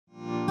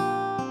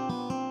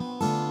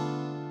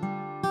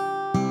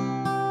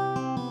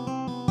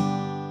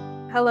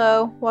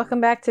Hello, welcome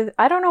back to.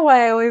 I don't know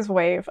why I always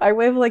wave. I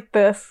wave like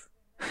this.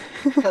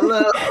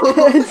 Hello.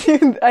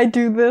 I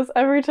do this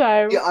every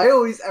Yeah,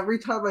 time. every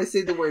time I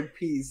say the word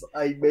peace,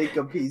 I make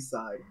a peace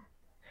sign,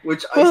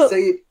 which I Well,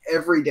 say it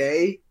every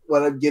day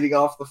when I'm getting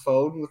off the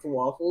phone with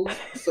Waffles.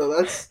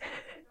 So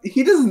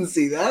he doesn't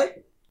see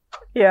that.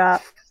 yeah.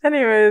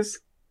 Anyways,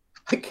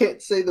 I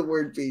can't say the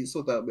word peace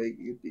without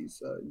making a peace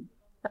sign.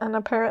 and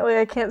apparently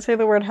I can't say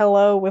the word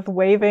hello with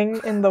waving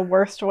in the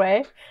worst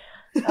way.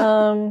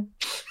 Um,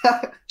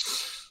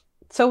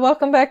 so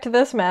welcome back to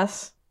this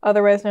mess,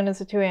 otherwise known as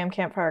the 2 a.m.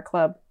 Campfire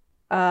Club.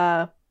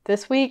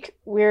 This week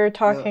we're No, you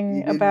talking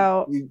didn't.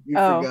 about. You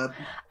Oh, forgot.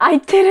 I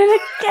did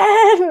it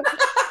again!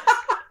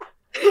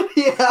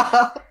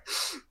 Yeah.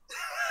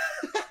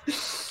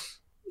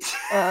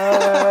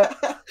 Uh,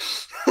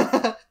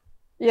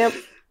 yep.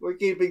 We're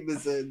keeping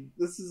this in.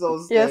 This is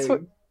all Yes,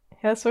 staying.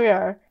 yes, we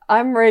are.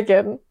 I'm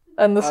Reagan,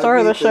 and the I'm star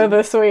of the show Ethan.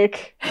 this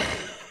week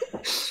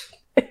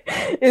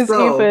is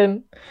So,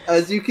 Ethan.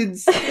 as you can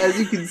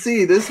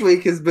see, this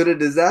week has been a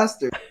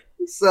disaster.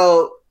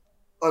 So,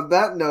 on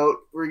that note,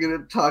 we're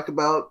gonna talk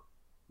about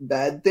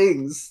bad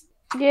things.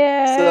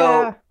 Yeah,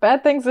 So,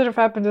 bad things that have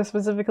happened to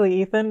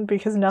specifically Ethan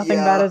because nothing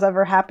bad yeah, has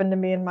ever happened to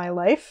me in my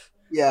life.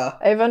 yeah.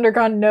 I've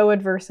undergone no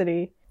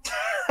adversity.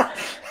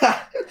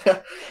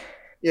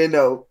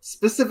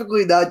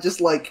 Specifically, not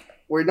just like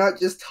we're not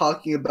just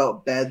talking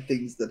about bad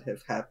things that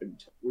have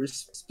happened. We're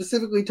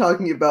specifically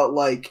talking about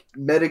like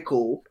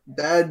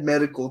bad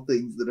medical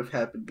things that have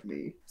happened to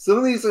me. Some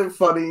of these are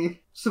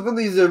funny. Some of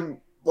these are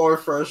more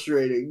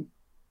frustrating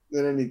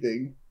than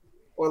anything,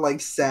 or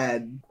like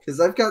sad. Because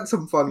I've got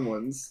some fun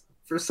ones.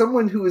 For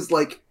someone who is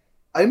like,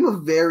 I'm a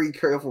very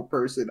careful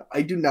person.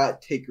 I do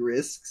not take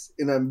risks,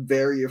 and I'm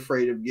very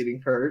afraid of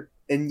getting hurt.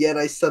 And yet,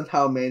 I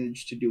somehow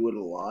manage to do it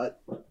a lot.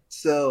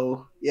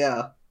 So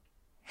yeah,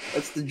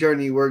 that's the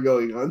journey we're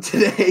going on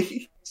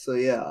today. So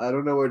yeah, I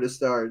don't know where to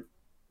start.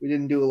 We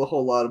didn't do a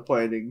whole lot of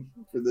planning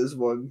for this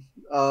one.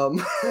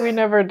 Um, We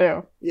never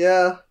do.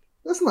 yeah,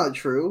 that's not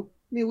true.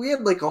 I mean, we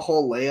had like a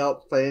whole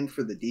layout planned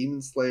for the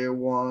Demon Slayer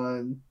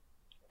one.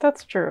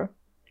 That's true.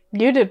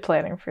 You did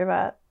planning for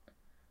that.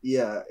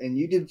 Yeah, and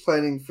you did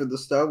planning for the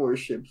Star Wars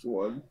ships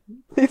one.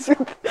 These are,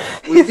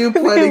 We these do are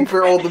planning the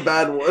for all the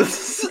bad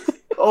ones.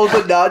 All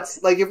the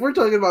nuts. Like if we're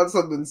talking about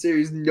something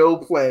serious, no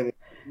planning.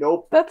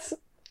 Nope. that's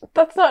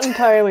that's not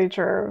entirely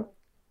true.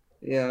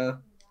 Yeah,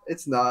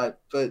 it's not.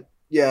 But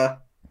yeah,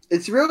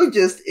 it's really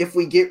just if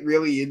we get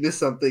really into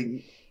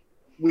something,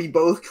 we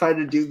both kind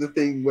of do the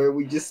thing where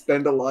we just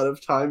spend a lot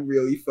of time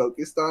really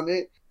focused on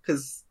it,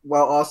 because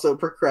while also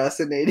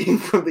procrastinating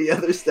from the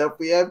other stuff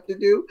we have to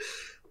do.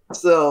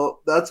 So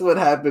that's what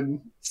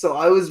happened. So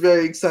I was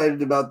very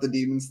excited about the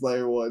Demon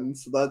Slayer one,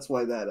 so that's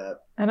why that happened.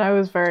 And I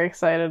was very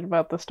excited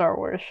about the Star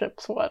Wars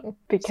ships one So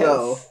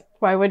because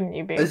why wouldn't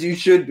you be? as you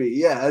should be,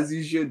 yeah, as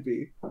you should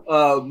be.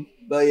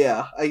 But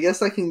yeah, I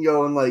guess I can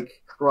go in like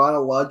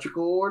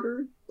chronological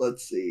order.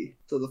 Let's see.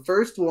 So the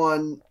first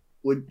one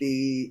would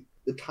be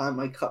the time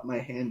I cut my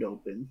hand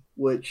open,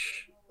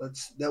 which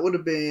that would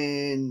have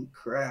been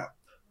crap.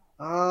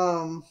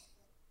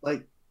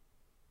 Like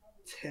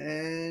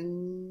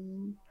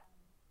 10,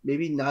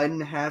 maybe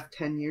 9.5,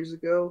 10 years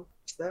ago.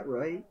 Is that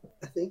right?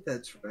 I think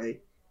that's right.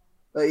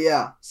 But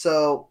yeah,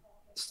 so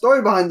the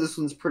story behind this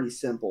one's pretty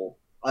simple.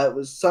 It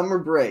was summer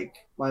break.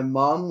 My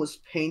mom was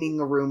painting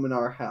a room in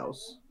our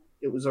house.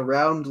 It was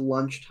around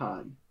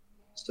lunchtime.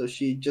 So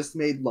she just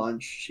made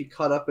lunch. She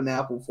cut up an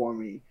apple for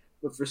me,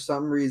 but for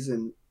some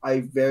reason,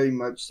 I very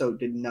much so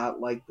did not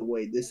like the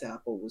way this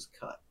apple was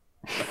cut.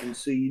 And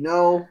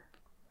so,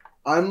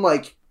 I'm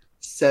like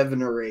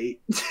 7 or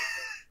 8,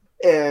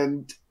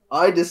 and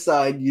I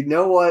decide, you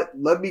know what?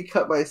 Let me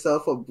cut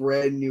myself a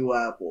brand new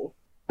apple.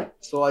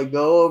 So I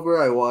go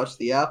over, I wash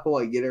the apple,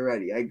 I get it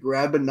ready. I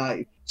grab a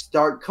knife,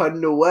 start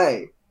cutting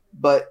away.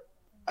 But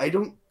I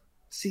don't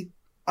see,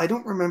 I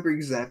don't remember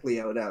exactly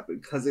how it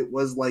happened because it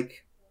was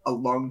like a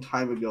long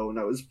time ago and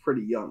I was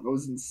pretty young. I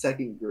was in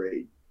second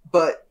grade.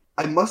 But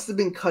I must have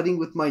been cutting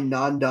with my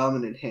non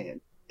dominant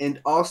hand. And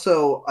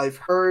also, I've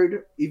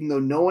heard, even though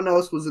no one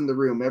else was in the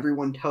room,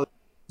 everyone tells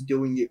me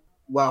doing it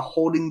while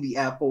holding the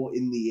apple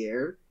in the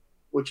air,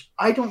 which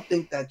I don't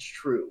think that's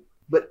true,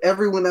 but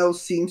everyone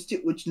else seems to,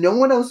 which no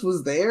one else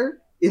was there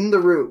in the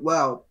room.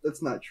 Wow,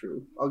 that's not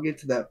true. I'll get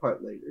to that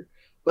part later.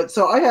 But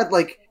so I had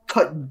like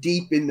cut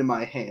deep into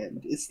my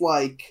hand. It's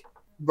like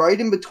right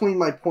in between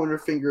my pointer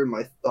finger and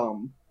my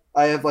thumb.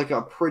 I have like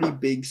a pretty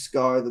big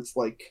scar that's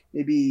like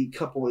maybe a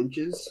couple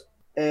inches.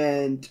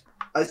 And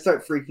I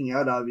start freaking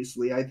out,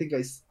 obviously. I think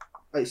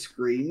I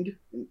screamed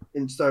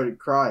and started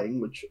crying,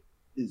 which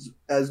is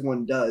as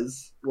one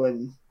does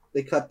when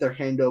they cut their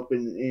hand open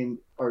in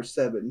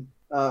R7.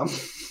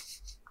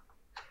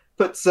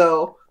 But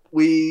so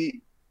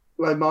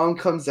my mom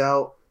comes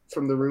out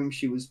from the room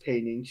she was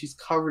painting. She's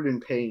covered in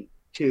paint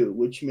too,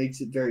 which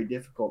makes it very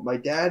difficult. My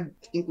dad,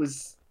 I think,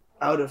 was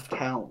out of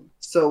town,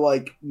 so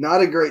like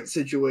not a great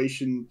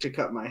situation to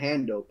cut my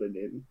hand open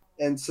in.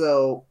 And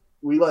so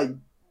we like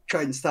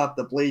try and stop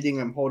the bleeding.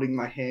 I'm holding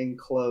my hand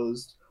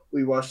closed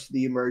We rush to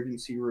the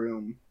emergency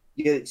room,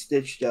 get it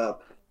stitched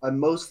up. I'm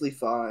mostly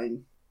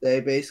fine. They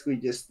basically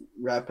just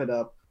wrap it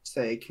up,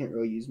 say I can't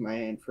really use my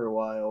hand for a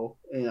while,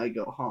 and I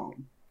go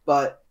home.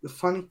 But the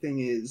funny thing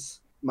is,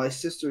 my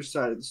sister's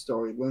side of the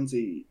story,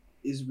 Lindsay,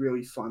 is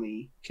really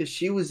funny because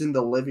she was in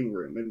the living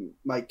room, and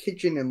my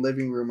kitchen and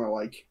living room are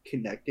like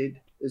connected.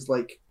 There's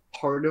like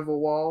part of a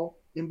wall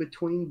in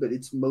between, but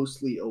it's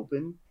mostly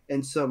open.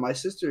 And so my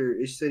sister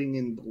is sitting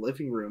in the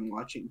living room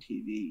watching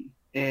TV,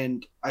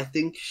 and I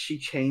think she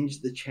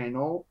changed the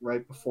channel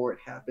right before it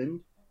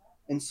happened.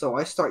 And so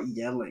I start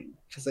yelling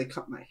because I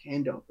cut my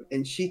hand open,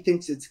 and she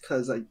thinks it's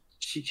because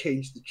she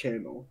changed the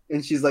channel,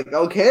 and she's like,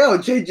 "Okay,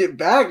 I'll change it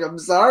back. I'm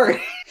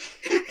sorry."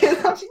 And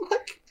I'm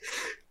like,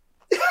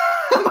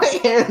 my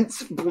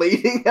hand's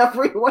bleeding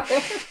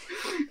everywhere,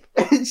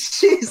 and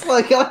she's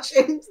like, "I'll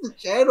change the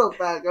channel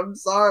back. I'm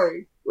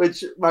sorry."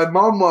 Which my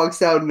mom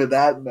walks out into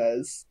that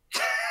mess.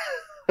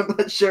 I'm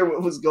not sure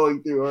what was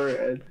going through her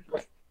head,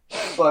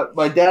 but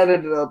my dad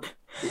ended up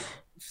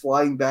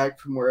flying back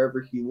from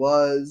wherever he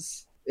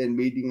was and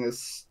meeting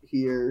us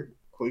here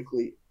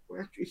quickly.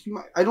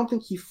 I don't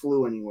think he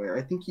flew anywhere.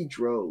 I think he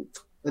drove.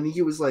 I think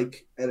he was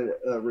like at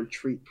a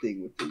retreat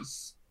thing with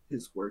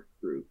his work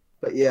group.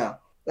 But yeah,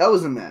 that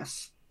was a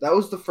mess. That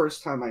was the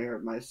first time I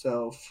hurt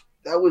myself.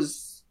 I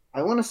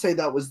want to say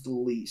that was the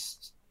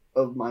least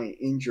of my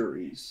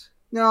injuries.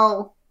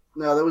 No,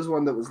 there was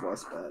one that was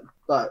less bad.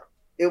 But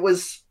it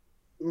was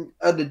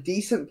at a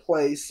decent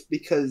place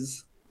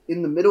because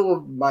in the middle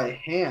of my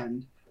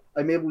hand,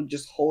 I'm able to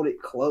just hold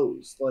it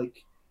closed.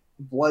 Like,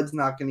 blood's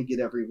not going to get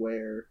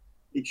everywhere.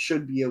 It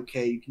should be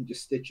okay. You can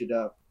just stitch it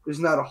up. There's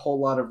not a whole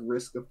lot of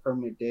risk of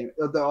permanent damage,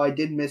 although I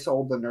did miss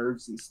all the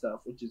nerves and stuff,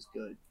 which is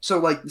good. So,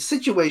 like, the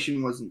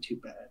situation wasn't too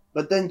bad.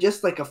 But then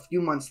just, like, a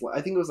few months I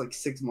think it was, like,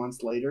 6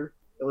 months later,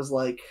 it was,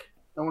 like,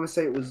 I want to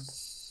say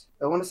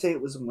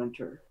it was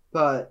winter.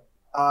 But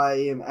I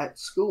am at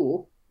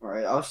school. All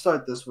right, I'll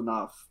start this one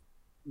off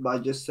by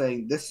just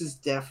saying this is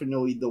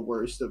definitely the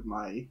worst of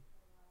my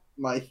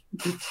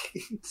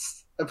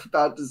things I'm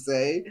about to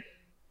say.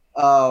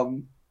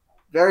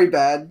 Very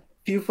bad.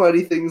 Few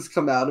funny things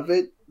come out of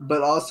it,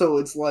 but also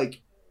it's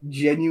like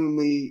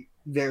genuinely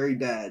very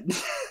bad.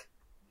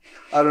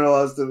 I don't know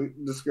how else to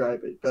describe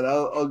it, but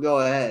I'll go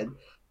ahead.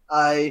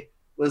 I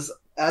was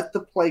at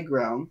the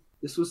playground.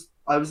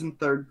 I was in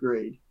 3rd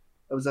grade.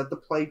 I was at the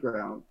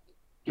playground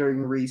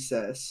during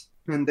recess,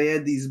 and they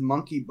had these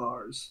monkey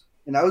bars.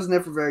 And I was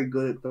never very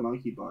good at the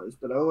monkey bars,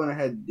 but I went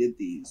ahead and did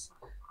these.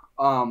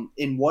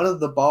 In one of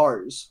the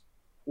bars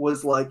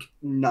was like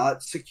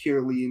not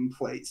securely in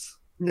place.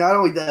 Not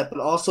only that, but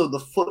also the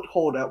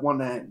foothold at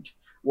one end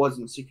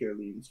wasn't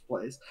securely in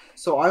place.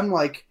 So I'm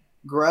like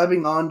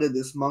grabbing onto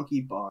this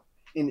monkey bar,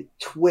 and it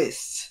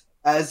twists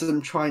as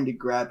I'm trying to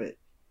grab it.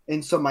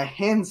 And so my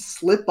hands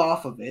slip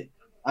off of it.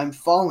 I'm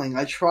falling.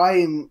 I try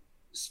and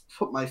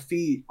put my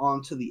feet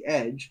onto the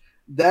edge.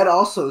 That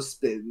also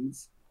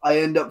spins. I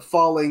end up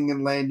falling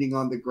and landing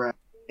on the ground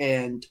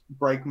and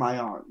break my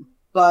arm.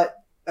 But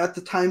at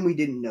the time, we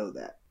didn't know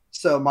that.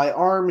 So my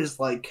arm is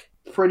like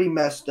pretty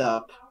messed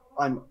up.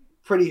 I'm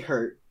pretty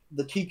hurt.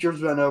 The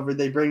teachers run over.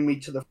 They bring me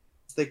to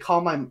they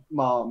call my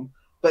mom.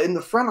 But in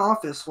the front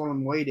office when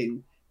I'm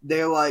waiting,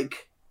 they're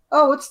like,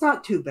 "Oh, it's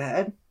not too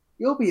bad.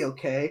 You'll be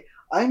okay."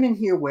 I'm in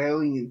here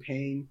wailing in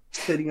pain,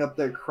 sitting up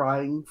there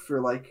crying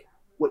for like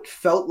what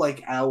felt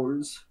like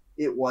hours.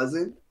 It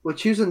wasn't.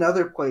 Which here's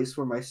another place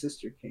where my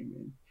sister came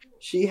in.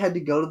 She had to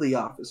go to the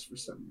office for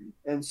some reason.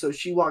 And so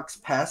she walks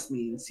past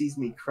me and sees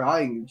me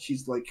crying, and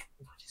she's like,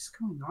 "What is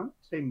going on?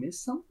 Did I miss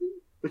something?"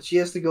 But she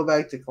has to go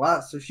back to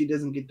class, so she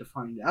doesn't get to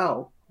find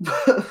out.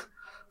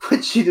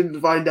 But she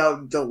didn't find out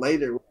until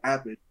later what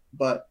happened.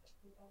 But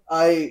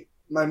my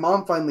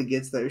mom finally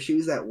gets there. She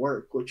was at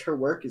work, which her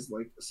work is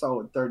like a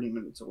solid 30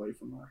 minutes away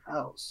from our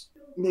house.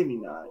 Maybe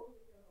not.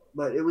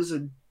 But it was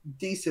a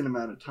decent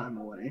amount of time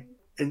away.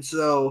 And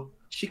so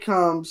she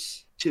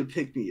comes to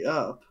pick me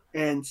up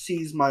and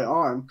sees my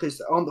arm,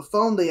 because on the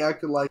phone they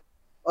acted like,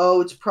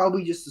 "Oh, it's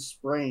probably just a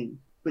sprain."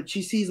 But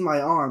she sees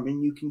my arm,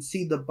 and you can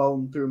see the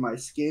bone through my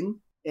skin,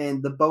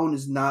 and the bone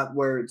is not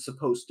where it's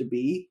supposed to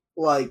be.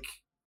 Like,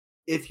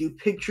 if you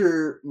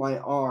picture my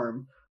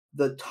arm,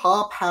 the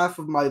top half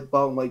of my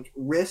bone, like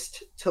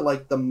wrist to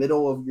like the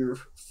middle of your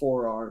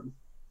forearm,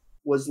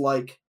 was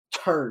like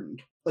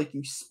turned. Like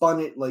you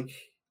spun it like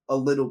a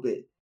little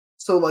bit.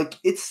 So like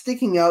it's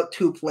sticking out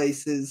 2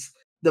 places.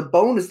 The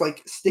bone is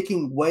like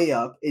sticking way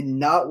up and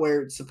not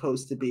where it's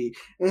supposed to be.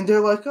 And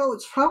they're like, "Oh,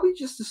 it's probably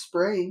just a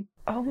sprain."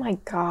 Oh my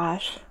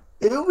gosh.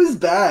 It was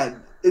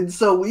bad. And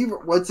so we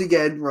once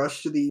again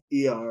rushed to the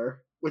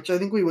ER, which I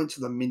think we went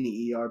to the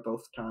mini ER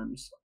both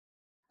times.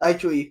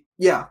 Actually,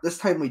 yeah, this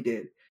time we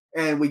did.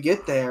 And we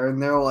get there,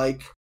 and they're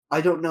like, "I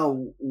don't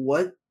know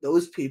what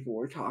those people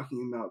were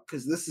talking about,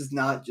 because this is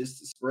not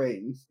just a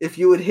sprain. If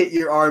you would hit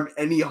your arm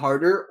any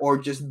harder or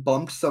just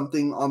bumped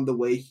something on the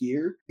way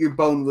here, your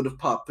bone would have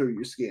popped through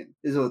your skin,"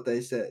 is what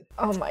they said.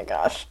 Oh my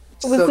gosh.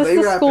 Was So this they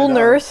the wrap school it up.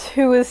 nurse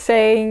who was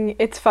saying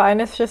it's fine,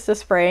 it's just a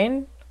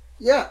sprain?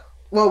 Yeah.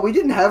 Well, we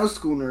didn't have a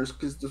school nurse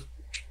because the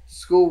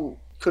school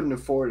couldn't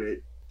afford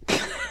it.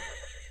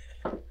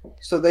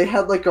 So they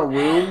had like a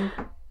room.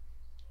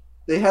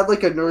 They had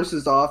like a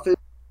nurse's office,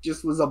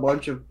 just was a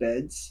bunch of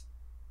beds,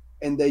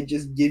 and they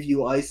just give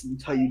you ice and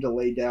tell you to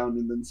lay down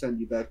and then send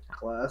you back to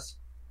class.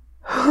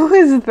 Who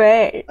is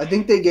they? I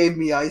think they gave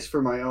me ice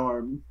for my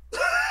arm.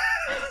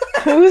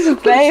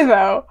 Who's they,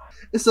 though?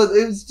 So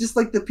it was just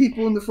like the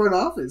people in the front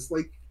office,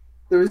 like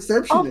the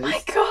receptionist. Oh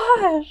my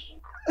gosh!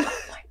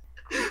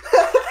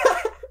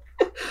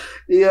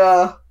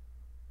 Yeah.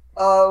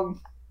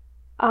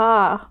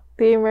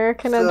 The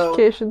American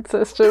education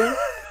system.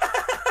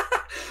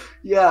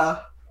 Yeah.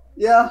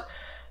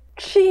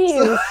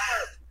 Jeez.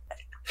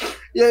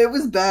 Yeah, it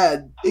was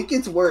bad. It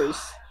gets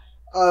worse.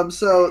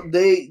 So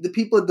the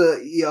people at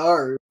the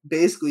ER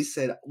basically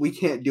said, we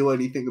can't do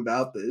anything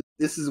about this.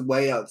 This is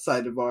way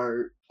outside of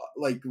our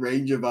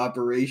range of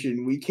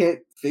operation. We can't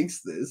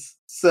fix this.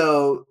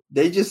 So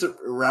they just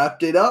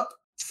wrapped it up,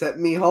 sent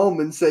me home,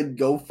 and said,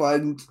 go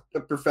find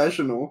a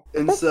professional.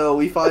 And so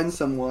we find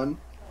someone.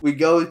 We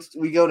go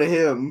to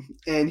him,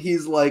 and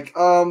he's like,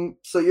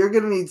 so you're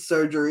gonna need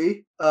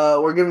surgery.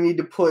 We're gonna need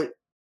to put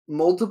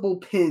multiple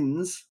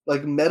pins,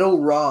 like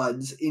metal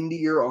rods, into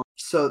your arm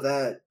so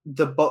that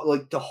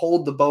to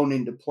hold the bone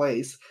into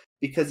place,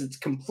 because it's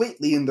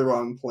completely in the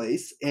wrong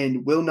place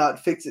and will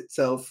not fix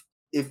itself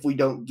if we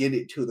don't get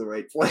it to the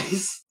right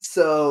place.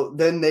 So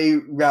then they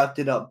wrapped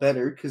it up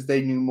better because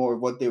they knew more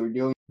of what they were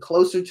doing.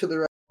 Closer to the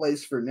right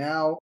place for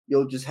now.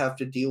 You'll just have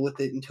to deal with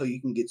it until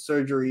you can get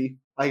surgery.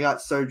 I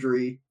got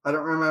surgery. I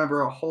don't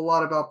remember a whole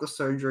lot about the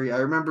surgery. I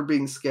remember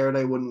being scared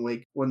I wouldn't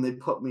wake when they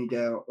put me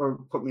down or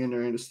put me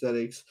under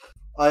anesthetics.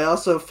 I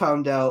also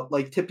found out,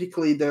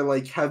 typically they're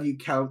have you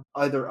count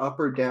either up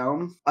or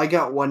down. I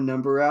got one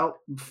number out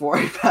before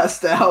I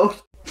passed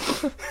out.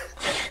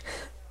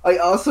 I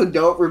also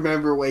don't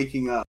remember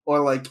waking up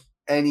or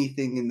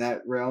anything in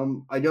that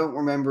realm. I don't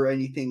remember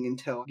anything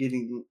until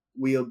getting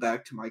wheeled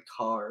back to my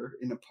car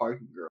in a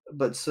parking garage.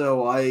 But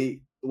so I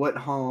went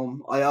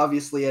home. I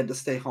obviously had to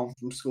stay home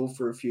from school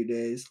for a few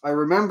days. I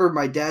remember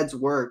my dad's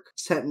work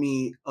sent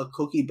me a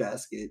cookie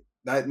basket.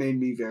 That made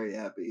me very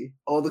happy.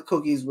 All the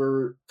cookies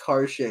were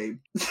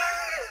car-shaped.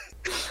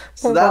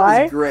 So that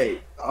was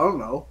great. I don't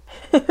know.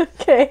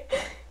 Okay.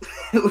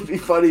 It would be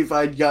funny if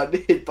I'd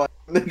gotten hit by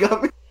and they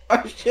got me a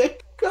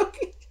car-shaped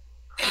cookie.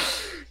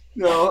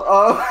 No,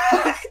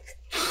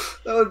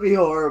 that would be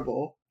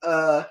horrible.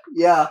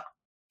 Yeah.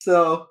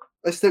 So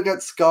I still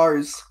got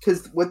scars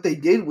because what they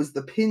did was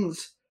the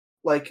pins,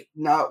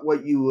 not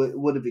what you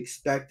would have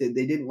expected.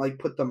 They didn't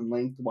put them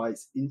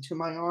lengthwise into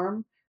my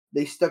arm.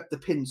 They stuck the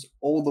pins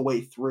all the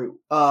way through,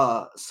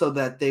 so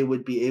that they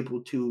would be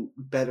able to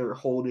better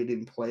hold it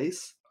in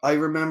place. I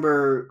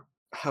remember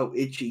how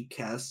itchy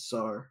casts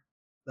are.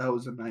 That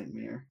was a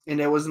nightmare.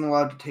 And I wasn't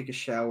allowed to take a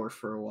shower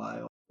for a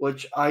while,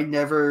 which I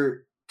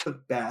never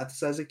took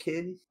baths as a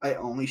kid. I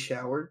only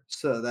showered,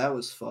 so that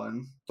was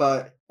fun.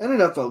 But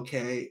ended up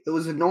okay. It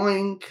was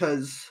annoying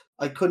because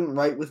I couldn't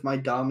write with my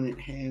dominant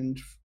hand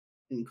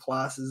in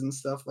classes and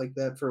stuff like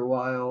that for a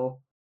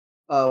while,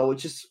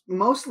 which is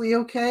mostly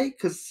okay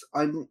because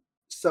I'm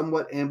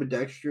somewhat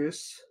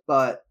ambidextrous.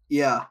 But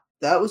yeah,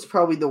 that was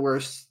probably the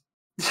worst,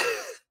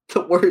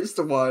 the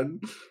worst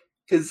one,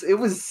 because it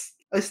was.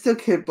 I still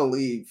can't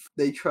believe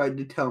they tried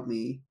to tell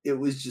me it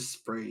was just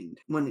sprained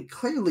when it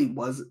clearly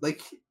wasn't. It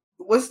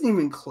wasn't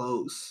even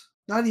close.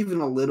 Not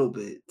even a little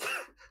bit.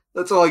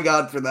 That's all I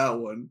got for that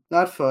one.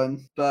 Not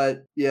fun,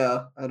 but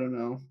yeah, I don't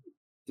know.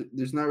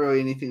 There's not really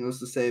anything else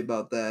to say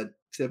about that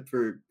except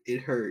for it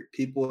hurt.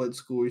 People at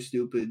school were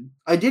stupid.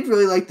 I did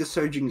really like the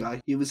surgeon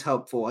guy. He was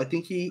helpful. I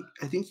think he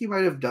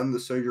might have done the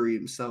surgery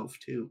himself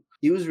too.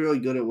 He was really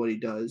good at what he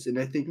does, and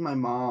I think my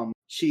mom,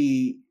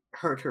 she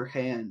hurt her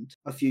hand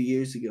a few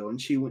years ago and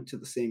she went to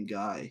the same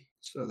guy.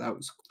 So that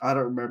was, I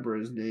don't remember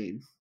his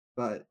name,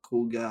 but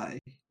cool guy.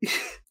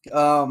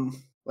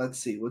 Let's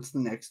see, what's the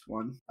next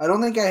one? I don't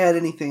think I had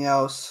anything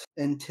else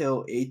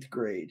until 8th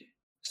grade.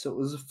 So it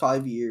was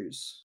 5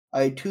 years.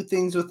 I had 2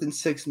 things within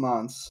 6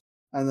 months,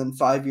 and then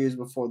 5 years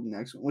before the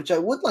next one, which I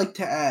would like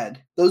to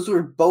add. Those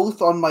were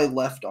both on my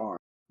left arm,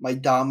 my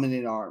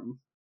dominant arm.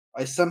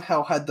 I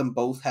somehow had them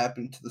both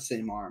happen to the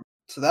same arm.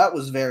 So that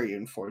was very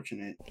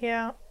unfortunate.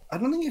 Yeah. I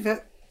don't think I've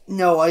had...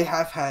 No, I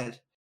have had.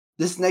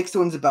 This next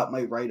one's about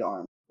my right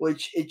arm,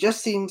 which it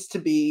just seems to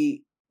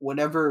be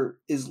whatever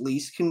is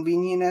least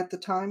convenient at the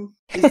time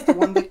is the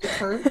one that gets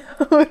hurt.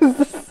 Is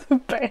this a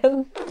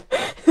band?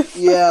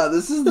 Yeah,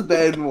 this is the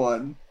band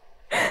one.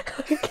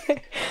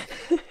 Okay.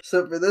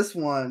 So for this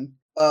one,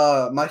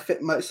 my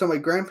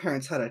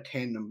grandparents had a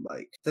tandem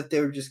bike that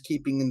they were just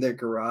keeping in their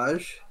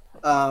garage.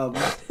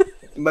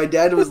 My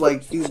dad was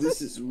like, dude,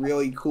 this is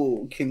really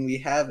cool. Can we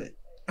have it?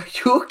 Are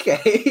you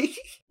okay?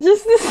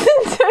 Just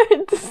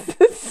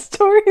this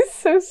story is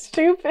so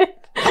stupid.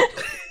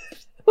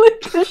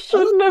 This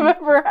shouldn't have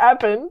ever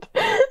happened.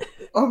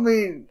 I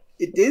mean,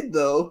 it did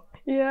though.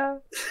 Yeah.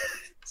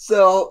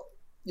 So,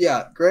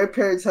 yeah,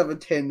 grandparents have a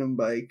tandem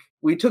bike.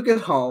 We took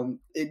it home.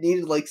 It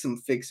needed some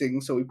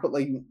fixing, so we put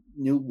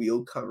new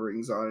wheel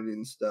coverings on it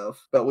and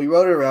stuff. But we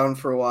rode it around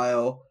for a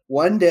while.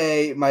 One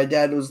day, my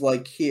dad was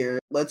like, "Here,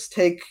 let's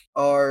take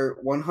our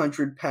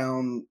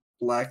 100-pound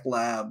black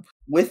lab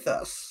with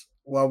us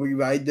while we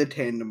ride the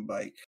tandem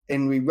bike."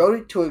 And we rode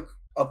it to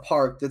a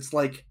park that's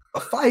like a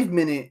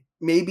 5-minute,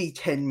 maybe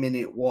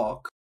 10-minute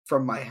walk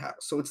from my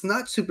house. So it's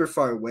not super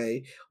far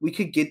away. We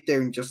could get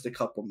there in just a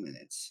couple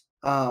minutes.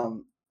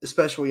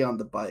 Especially on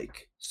the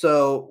bike.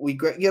 So we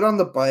get on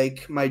the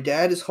bike. My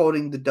dad is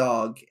holding the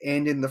dog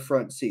and in the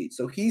front seat.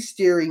 So he's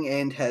steering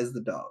and has the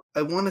dog.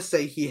 I want to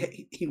say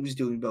he was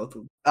doing both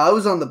of them. I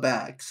was on the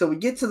back. So we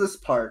get to this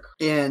park,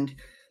 and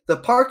the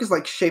park is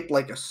like shaped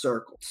like a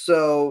circle.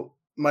 So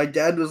my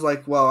dad was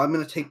like, "Well, I'm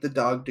going to take the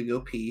dog to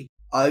go pee.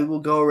 I will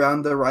go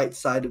around the right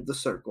side of the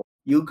circle.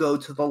 You go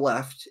to the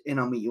left, and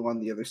I'll meet you on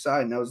the other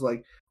side." And I was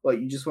like,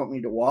 "What, you just want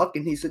me to walk?"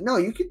 And he said, "No,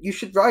 you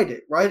should ride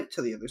it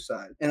to the other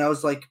side." And I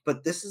was like,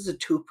 "But this is a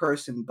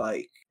 2-person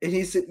bike." And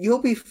he said,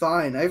 "You'll be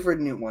fine. I've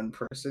ridden it 1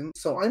 person."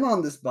 So I'm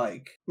on this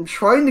bike. I'm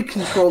trying to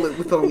control it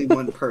with only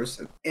 1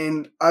 person.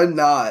 And I'm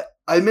not.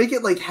 I make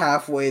it like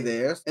halfway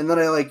there, and then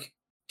I like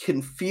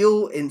can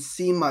feel and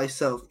see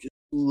myself just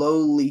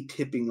slowly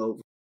tipping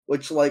over.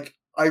 Which, like,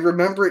 I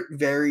remember it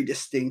very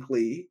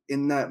distinctly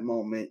in that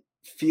moment,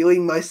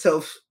 feeling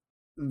myself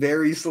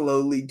very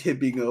slowly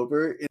tipping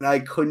over, and I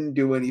couldn't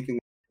do anything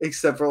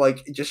except for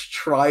like just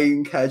try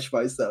and catch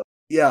myself.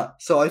 Yeah,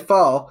 so I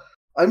fall.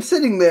 I'm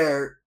sitting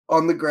there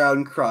on the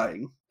ground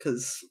crying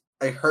because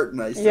I hurt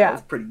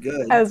myself pretty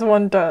good. As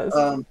one does.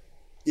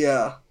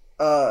 Yeah.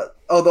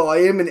 Although I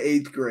am in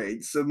 8th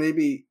grade, so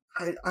maybe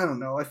I don't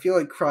know. I feel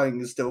like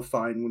crying is still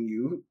fine when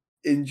you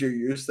injure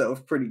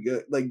yourself pretty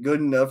good, like good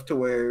enough to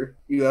where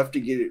you have to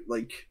get it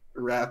like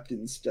wrapped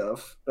and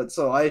stuff. But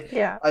so I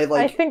like,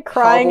 I think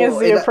crying is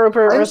the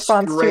appropriate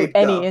response to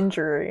any up.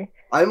 injury.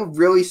 I'm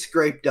really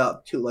scraped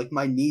up too. Like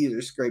my knees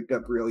are scraped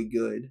up really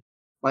good.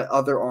 My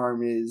other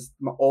arm is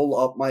all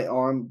up my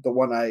arm, the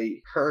one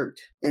I hurt.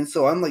 And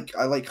so I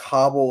like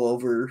hobble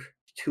over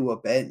to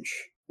a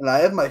bench, and I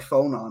have my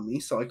phone on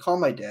me. So I call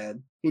my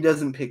dad. He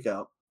doesn't pick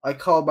up. I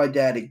call my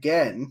dad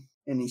again,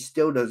 and he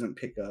still doesn't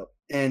pick up.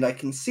 And I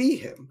can see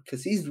him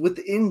because he's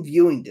within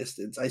viewing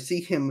distance. I see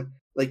him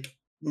like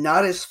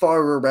not as far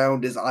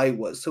around as I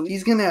was. So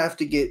he's going to have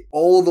to get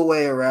all the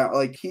way around.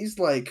 Like he's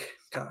like,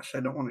 gosh, I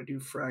don't want to do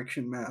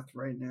fraction math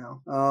right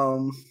now.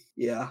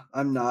 Yeah,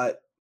 I'm not.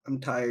 I'm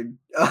tired.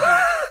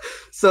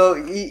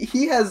 So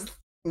he has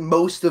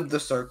most of the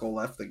circle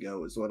left to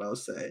go is what I'll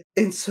say.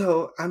 And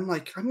so I'm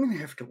like, I'm going to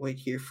have to wait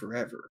here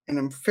forever. And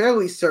I'm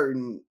fairly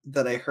certain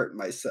that I hurt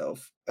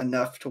myself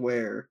enough to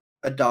where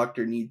a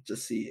doctor needs to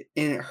see it.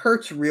 And it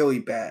hurts really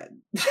bad.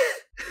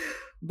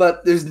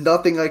 But there's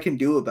nothing I can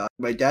do about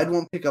it. My dad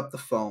won't pick up the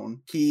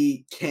phone.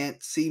 He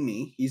can't see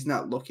me. He's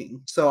not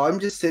looking. So I'm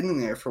just sitting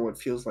there for what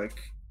feels like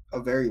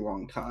a very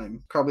long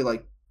time. Probably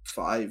like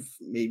 5,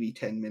 maybe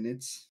 10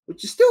 minutes,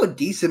 which is still a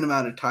decent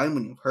amount of time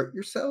when you hurt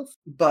yourself.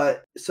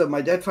 But so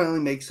my dad finally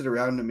makes it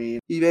around to me.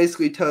 He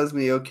basically tells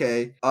me,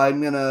 "Okay,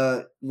 I'm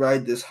gonna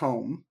ride this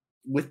home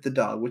with the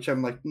dog," which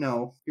I'm like,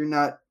 "No, you're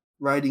not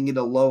riding it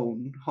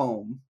alone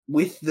home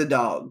with the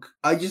dog.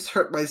 I just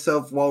hurt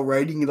myself while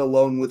riding it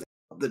alone with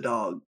the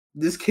dog.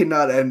 This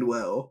cannot end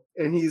well."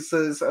 And he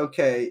says,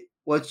 "Okay,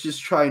 let's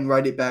just try and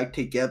ride it back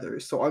together."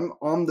 So I'm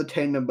on the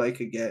tandem bike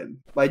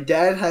again. My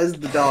dad has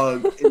the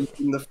dog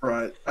in the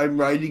front. I'm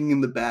riding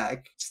in the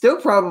back.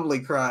 Still probably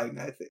crying,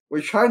 I think.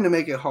 We're trying to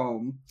make it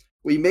home.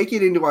 We make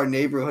it into our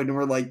neighborhood, and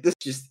we're like, this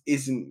just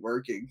isn't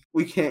working.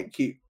 We can't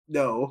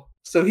no.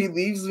 So he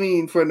leaves me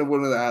in front of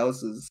one of the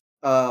houses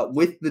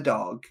with the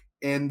dog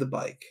and the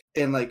bike,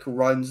 and like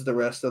runs the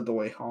rest of the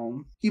way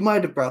home. He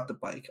might have brought the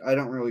bike. I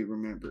don't really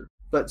remember.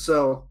 But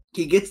so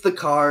he gets the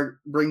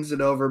car, brings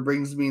it over,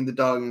 brings me and the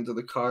dog into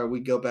the car. We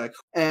go back,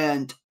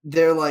 and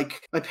they're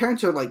like, my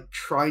parents are like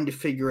trying to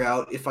figure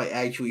out if I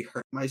actually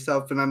hurt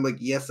myself, and I'm like,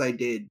 yes, I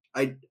did.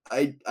 I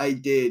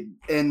did.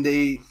 And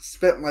they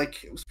spent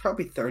like, it was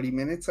probably 30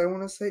 minutes, I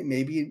want to say.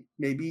 Maybe,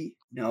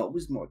 no, it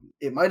was more.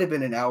 It might have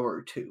been an hour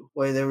or two,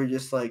 where they were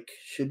just like,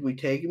 should we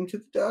take him to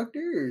the doctor,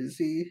 or is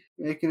he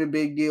making a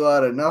big deal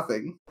out of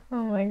nothing?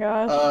 Oh my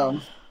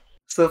gosh.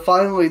 So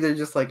finally they're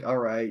just like, all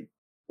right,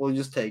 we'll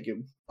just take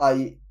him.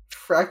 I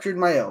fractured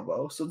my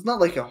elbow, so it's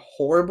not like a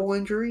horrible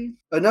injury.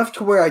 Enough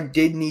to where I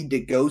did need to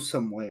go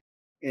somewhere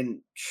and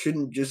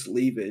shouldn't just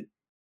leave it.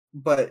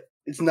 But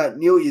it's not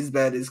nearly as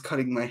bad as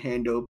cutting my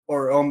hand open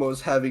or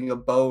almost having a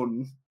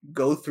bone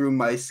go through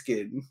my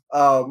skin.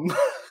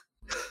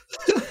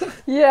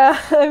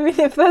 Yeah, I mean,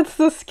 if that's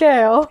the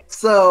scale.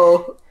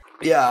 So,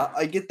 yeah,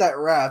 I get that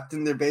wrapped,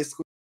 and they're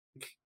basically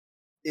like,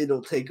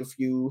 it'll take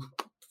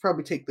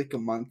probably take like a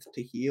month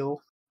to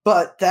heal.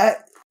 But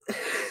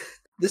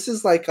this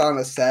is like on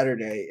a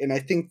Saturday, and I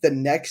think the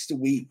next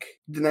week,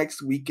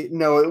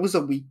 no, it was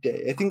a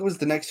weekday. I think it was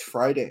the next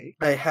Friday.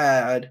 I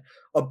had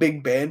a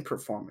big band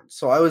performance.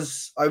 So I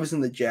was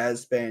in the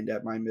jazz band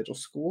at my middle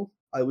school.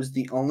 I was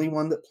the only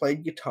one that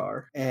played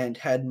guitar and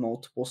had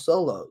multiple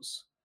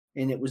solos.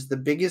 and it was the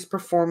biggest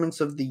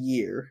performance of the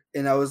year.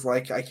 And I was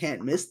like, I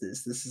can't miss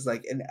this. This is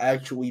like an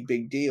actually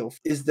big deal.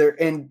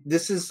 And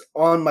this is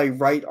on my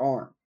right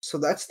arm. So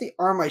that's the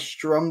arm I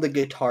strum the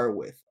guitar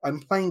with.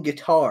 I'm playing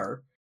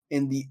guitar,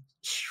 and the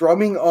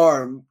strumming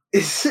arm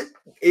is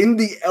in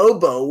the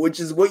elbow, which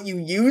is what you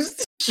use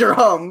to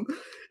strum,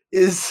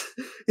 is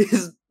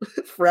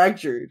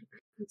fractured.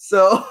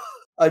 So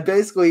we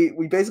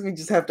basically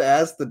just have to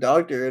ask the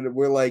doctor, and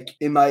we're like,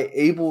 am I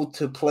able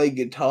to play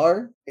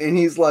guitar? And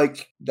he's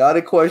like, not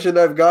a question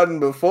I've gotten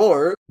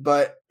before,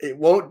 but it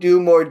won't do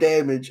more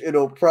damage.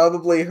 It'll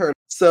probably hurt.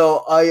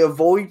 So I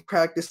avoid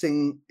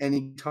practicing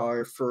any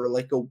guitar for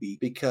like a week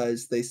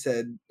because they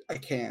said I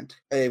can't.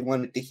 I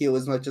want it to heal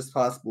as much as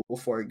possible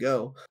before I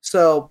go.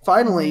 So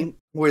finally,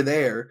 we're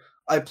there.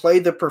 I play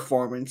the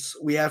performance.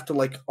 We have to,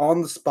 like,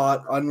 on the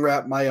spot,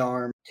 unwrap my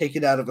arm, take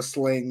it out of a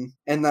sling,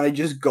 and then I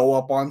just go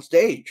up on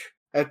stage.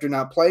 After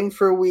not playing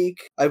for a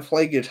week, I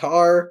play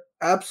guitar,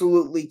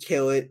 absolutely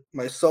kill it.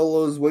 My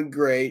solos went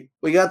great.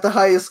 We got the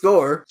highest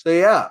score. So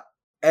yeah,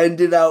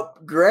 ended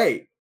up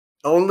great.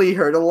 Only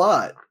hurt a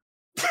lot.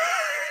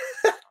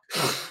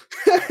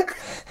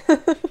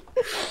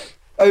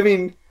 I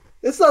mean,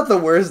 it's not the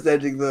worst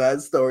ending to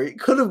that story. It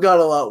could have got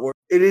a lot worse.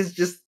 It is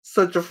just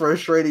such a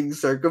frustrating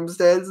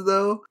circumstance,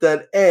 though,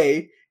 that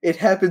A, it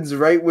happens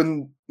right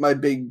when my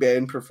big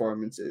band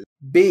performance is.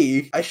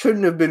 B, I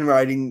shouldn't have been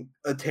riding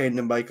a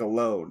tandem bike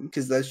alone,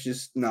 because that's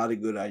just not a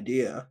good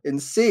idea.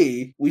 And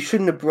C, we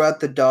shouldn't have brought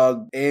the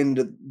dog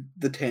and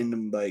the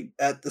tandem bike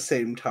at the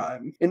same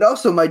time. And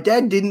also, my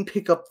dad didn't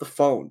pick up the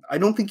phone. I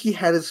don't think he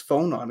had his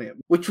phone on him,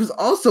 which was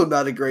also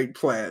not a great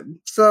plan.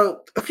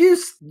 So, a few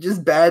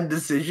just bad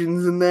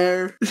decisions in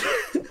there.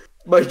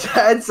 My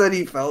dad said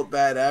he felt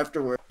bad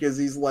afterward because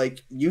he's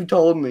like, you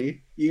told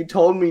me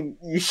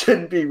you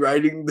shouldn't be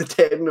riding the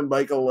tandem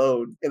bike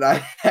alone, and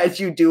I had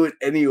you do it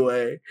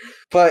anyway.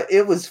 But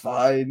it was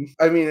fine.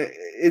 I mean,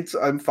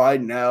 I'm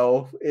fine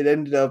now. It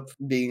ended up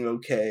being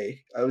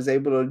okay. I was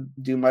able to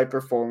do my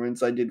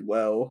performance. I did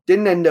well.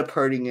 Didn't end up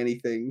hurting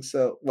anything.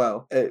 So,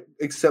 well,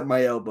 except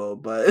my elbow,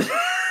 but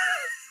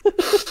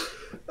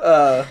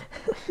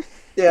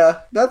yeah,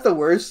 not the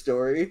worst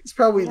story. It's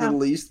probably the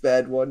least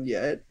bad one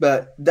yet.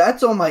 But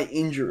that's all my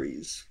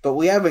injuries. But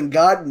we haven't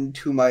gotten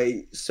to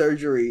my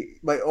surgery,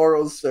 my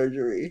oral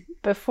surgery.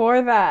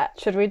 Before that,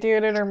 should we do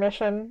an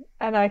intermission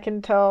and I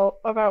can tell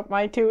about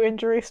my 2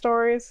 injury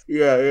stories?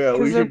 Yeah,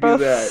 we should do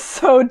that.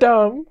 So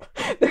dumb.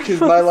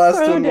 Because my last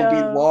one will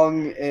be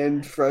long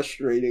and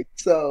frustrating.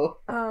 So,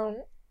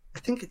 I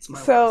think it's my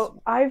last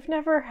one. I've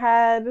never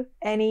had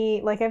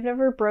any, I've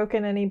never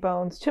broken any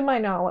bones, to my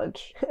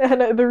knowledge.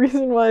 And the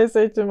reason why I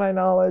say to my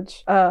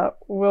knowledge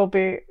will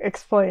be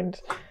explained.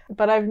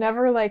 But I've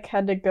never,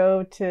 had to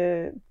go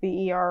to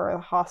the ER or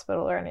the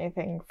hospital or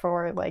anything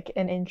for,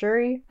 an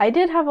injury. I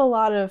did have a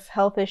lot of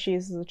health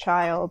issues as a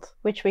child,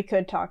 which we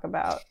could talk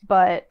about.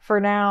 But for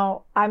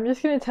now, I'm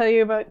just going to tell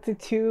you about the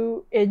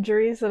 2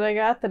 injuries that I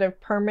got that have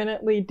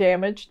permanently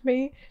damaged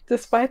me,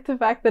 despite the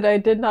fact that I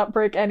did not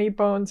break any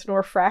bones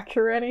nor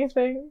fracture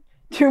anything,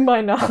 to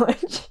my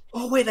knowledge.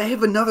 Oh, wait, I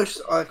have another...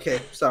 Okay,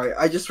 sorry.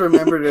 I just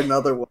remembered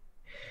another one.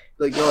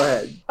 Go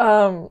ahead.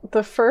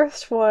 The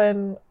first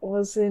one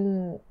was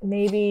in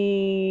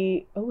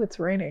maybe... Oh, it's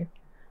raining.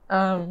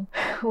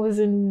 Was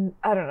in,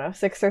 I don't know,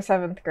 6th or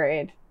 7th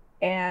grade.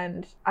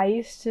 And I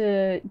used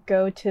to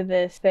go to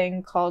this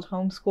thing called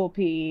homeschool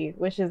PE,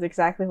 which is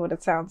exactly what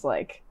it sounds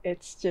like.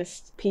 It's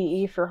just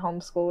PE for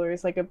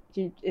homeschoolers.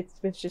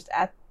 It's just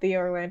at the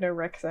Orlando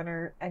Rec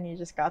Center, and you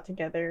just got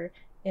together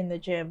in the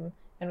gym,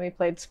 and we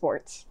played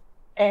sports.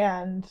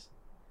 And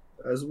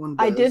as one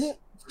does.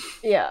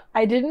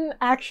 I didn't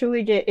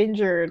actually get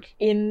injured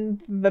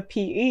in the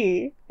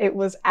PE. It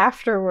was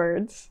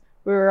afterwards.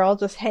 We were all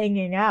just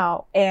hanging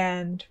out,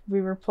 and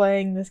we were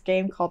playing this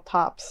game called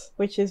Tops,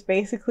 which is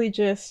basically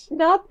it's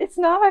not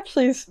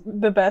actually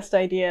the best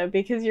idea,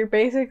 because you're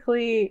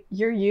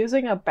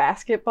using a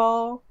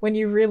basketball when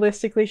you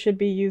realistically should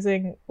be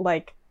using,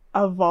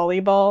 a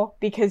volleyball,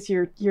 because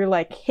you're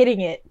hitting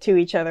it to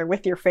each other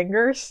with your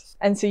fingers,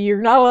 and so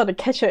you're not allowed to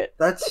catch it.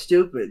 That's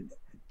stupid.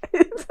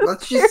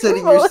 That's just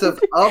setting yourself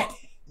up.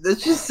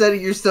 That's just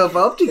setting yourself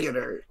up to get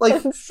hurt.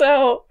 And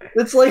so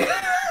it's like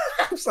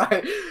I'm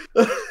sorry.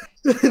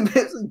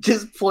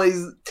 Just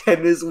plays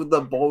tennis with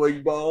a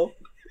bowling ball.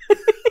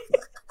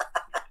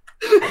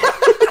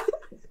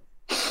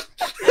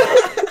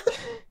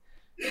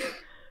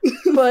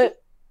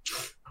 But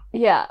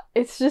yeah,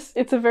 it's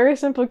a very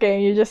simple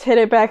game. You just hit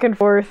it back and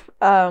forth,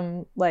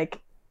 and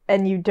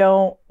you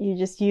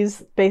just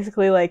use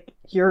basically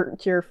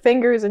your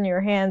fingers and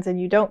your hands,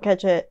 and you don't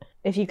catch it.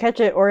 If you catch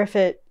it, or if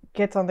it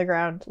gets on the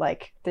ground,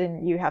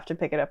 then you have to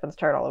pick it up and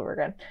start all over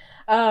again.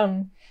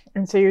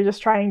 And so you're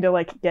just trying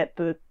to get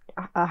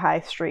a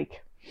high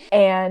streak.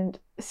 And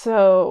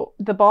so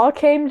the ball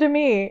came to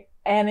me,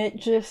 and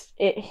it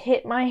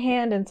hit my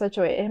hand in such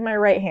a way. It hit my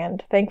right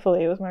hand.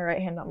 Thankfully, it was my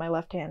right hand, not my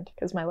left hand,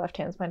 because my left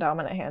hand's my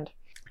dominant hand.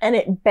 And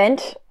it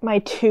bent my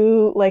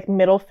 2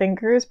 middle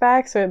fingers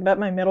back, so it bent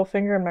my middle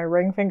finger and my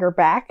ring finger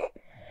back.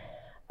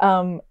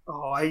 Oh,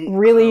 I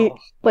really oh.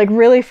 like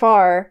really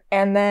far,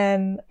 and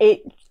then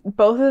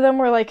both of them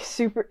were like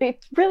super,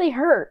 it really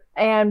hurt,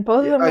 and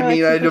both of Yeah, them I were like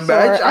mean, super sore,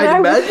 and I'd I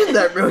was imagine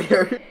that really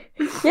hurt.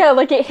 yeah,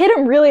 like it hit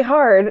him really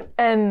hard,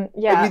 and I mean,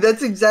 yeah.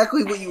 that's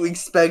exactly what you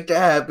expect to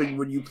happen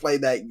when you play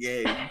that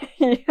game.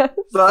 Yes.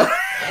 But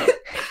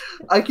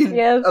I can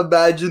Yes.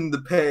 imagine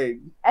the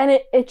pain. And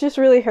it just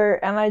really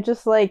hurt, and I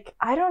just like,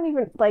 I don't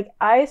even like,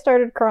 I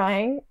started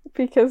crying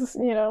because,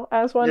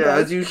 as one Yeah,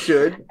 does. as you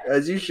should.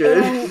 As you should.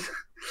 And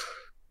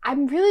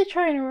I'm really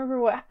trying to remember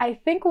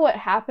what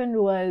happened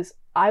was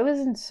I was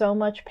in so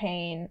much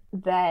pain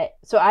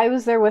so I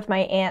was there with my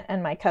aunt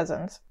and my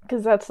cousins,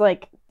 because that's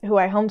like who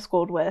I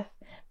homeschooled with,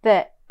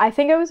 that I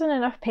think I was in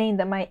enough pain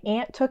that my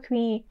aunt took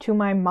me to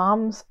my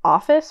mom's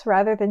office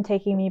rather than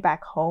taking me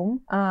back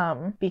home.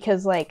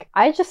 Because like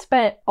I just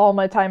spent all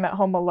my time at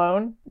home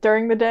alone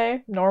during the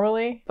day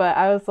normally, but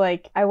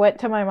I went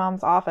to my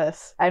mom's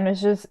office and was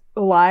just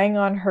lying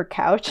on her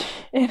couch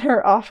in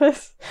her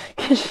office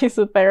because she's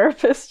a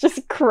therapist,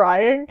 just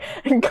crying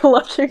and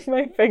clutching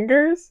my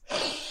fingers.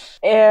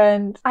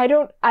 And I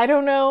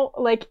don't know,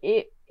 like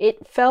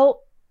it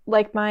felt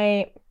like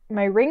my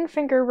ring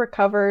finger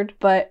recovered,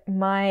 but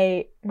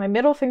my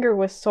middle finger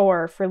was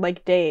sore for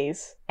like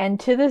days. And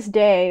to this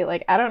day,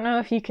 like I don't know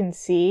if you can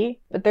see,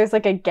 but there's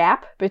like a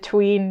gap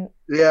between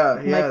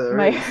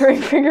my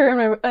ring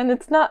finger and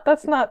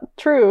that's not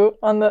true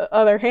on the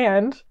other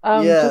hand.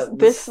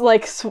 This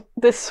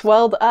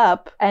swelled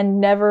up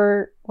and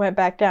never went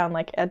back down,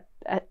 like at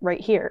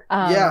right here.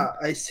 Yeah,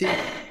 I see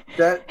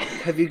that.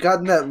 Have you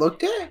gotten that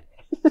looked at?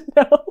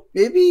 No.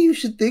 Maybe you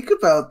should think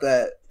about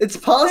that. It's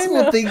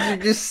possible things are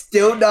just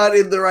still not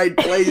in the right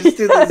place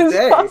to this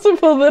day. It's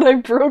possible that I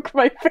broke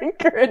my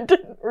finger and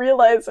didn't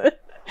realize it.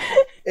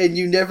 And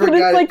you never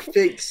got it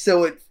fixed,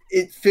 so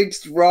it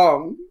fixed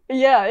wrong.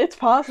 Yeah, it's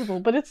possible,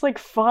 but it's like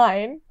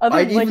fine.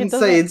 I'd even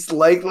say it's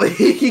likely.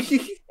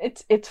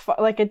 it's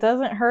like it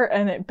doesn't hurt,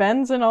 and it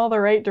bends in all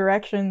the right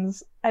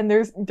directions, and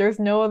there's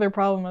no other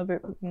problem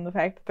other than the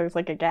fact that there's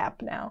like a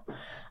gap now.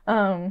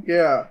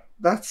 Yeah,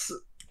 that's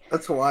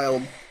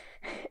wild.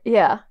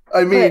 Yeah.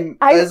 I mean,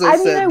 as I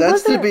said,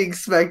 that's to be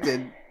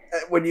expected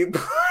when you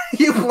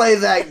play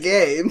that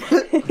game.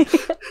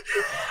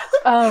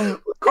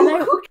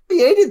 Who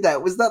created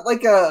that? Was that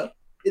like an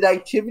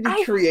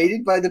activity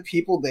created by the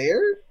people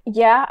there?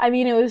 Yeah, I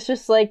mean, it was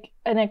just like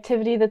an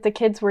activity that the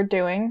kids were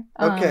doing.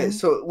 Okay,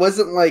 so it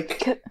wasn't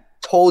like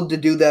told to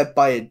do that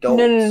by adults.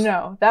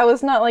 No. That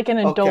was not like an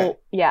adult. Okay.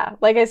 Yeah,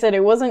 like I said,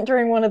 it wasn't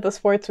during one of the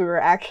sports we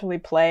were actually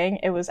playing.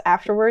 It was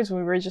afterwards.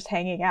 We were just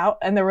hanging out,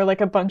 and there were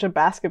like a bunch of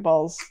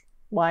basketballs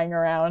lying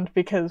around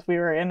because we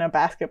were in a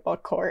basketball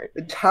court.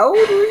 How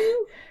old were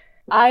you?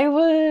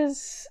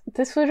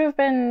 This would have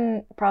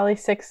been probably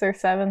 6th or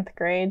 7th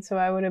grade, so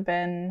I would have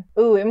been,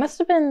 it must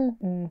have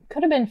been,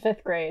 could have been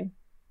 5th grade.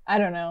 I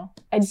don't know.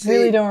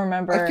 Really don't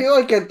remember. I feel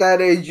like at that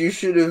age you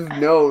should have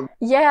known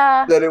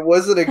that it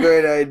wasn't a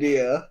great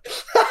idea.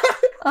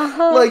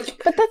 But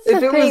that's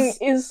the thing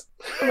is,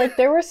 like,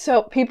 there were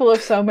people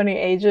of so many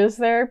ages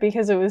there,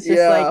 because it was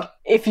just like,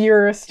 if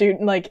you're a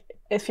student,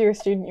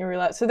 you were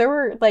allowed. So there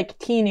were like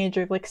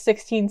teenagers, like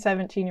 16,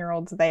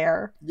 17-year-olds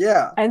there.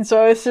 Yeah. And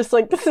so it's just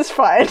like, this is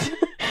fine.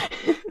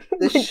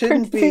 This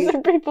shouldn't be. These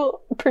are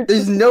people.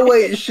 There's no way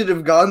it should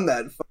have gone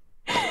that far.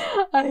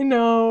 I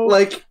know.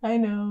 I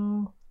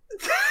know.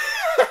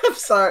 I'm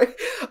sorry.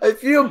 I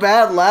feel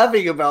bad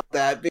laughing about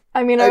that.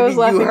 I mean, I was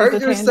laughing at the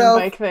tandem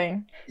bike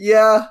thing.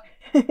 Yeah.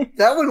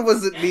 That one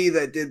wasn't me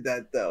that did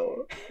that,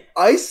 though.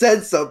 I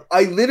said something.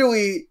 I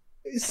literally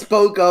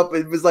spoke up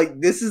and was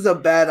like, this is a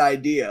bad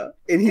idea.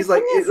 And he's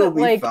like, it'll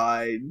be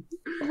fine.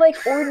 Like,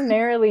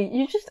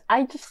 ordinarily,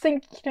 I just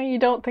think, you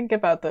don't think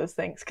about those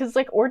things. Because,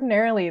 like,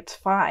 ordinarily it's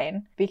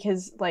fine.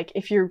 Because, like,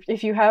 if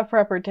you have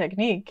proper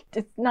technique,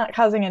 it's not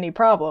causing any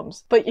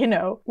problems. But,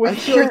 when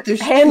you're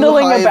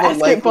handling a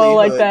basketball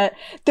like that,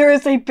 there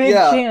is a big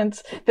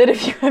chance that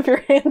if you have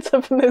your hands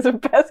up and there's a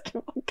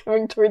basketball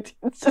coming towards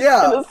you, it's just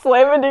going to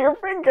slam into your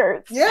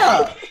fingers.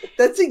 Yeah,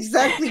 that's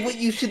exactly what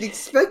you should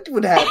expect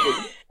would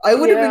happen. I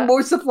would have been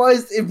more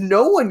surprised if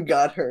no one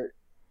got hurt.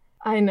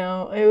 I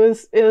know, it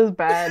was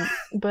bad,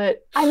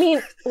 but I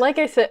mean, like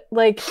I said,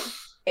 like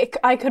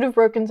I could have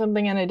broken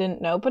something and I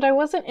didn't know, but I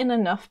wasn't in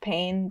enough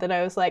pain that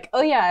I was like,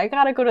 oh yeah, I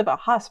gotta go to the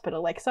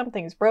hospital, like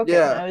something's broken.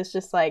 Yeah. I was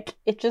just like,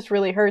 it just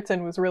really hurts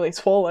and was really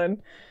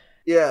swollen.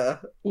 Yeah.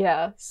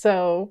 Yeah,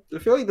 so I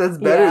feel like that's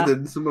better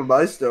than some of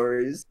my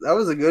stories. That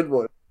was a good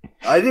one.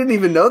 I didn't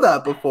even know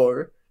that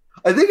before.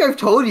 I think I've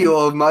told you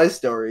all of my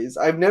stories.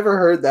 I've never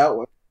heard that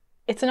one.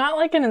 It's not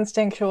like an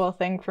instinctual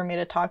thing for me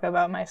to talk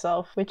about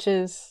myself, which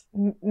is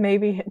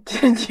maybe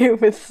to do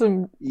with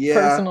some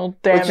personal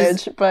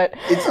damage, but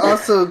it's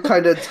also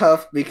kind of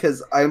tough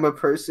because I'm a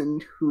person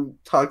who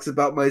talks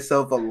about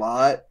myself a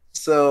lot,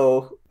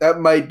 so that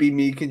might be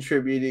me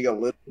contributing a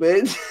little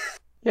bit.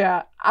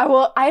 Yeah, I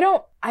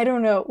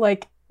don't know.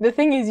 Like, the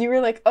thing is, you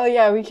were like, oh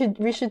yeah, we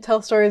should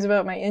tell stories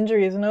about my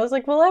injuries, and I was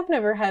like, well, I've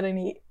never had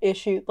any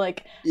issue,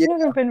 like, I've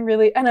never been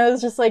really, and I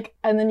was just like,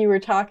 and then you were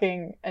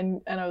talking,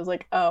 and I was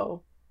like,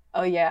 oh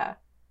yeah,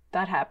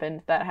 that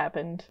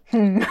happened.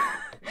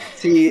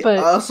 See, But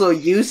also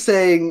you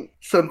saying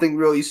something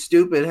really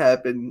stupid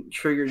happened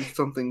triggered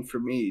something for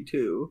me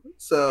too.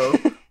 So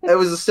that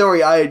was a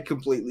story I had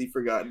completely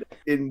forgotten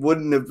and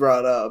wouldn't have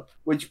brought up.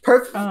 Which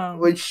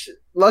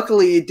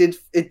luckily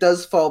it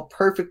does fall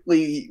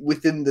perfectly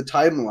within the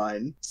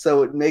timeline,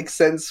 so it makes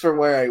sense for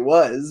where I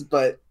was.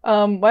 But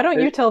why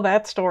don't you tell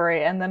that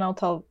story and then I'll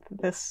tell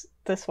this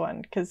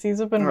one because these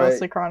have been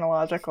mostly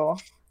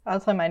chronological. I'll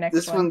tell my next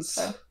this one. One's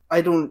So.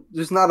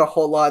 there's not a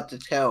whole lot to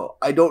tell.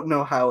 I don't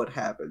know how it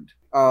happened.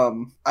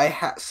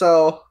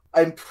 So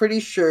I'm pretty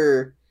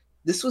sure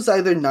this was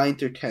either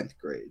 9th or 10th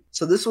grade.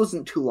 So this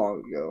wasn't too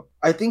long ago.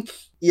 I think,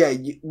 yeah,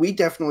 we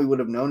definitely would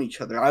have known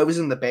each other. I was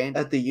in the band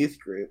at the youth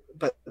group.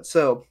 But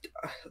so,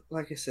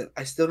 like I said,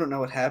 I still don't know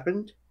what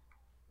happened.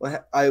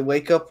 I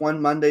wake up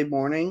one Monday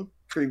morning.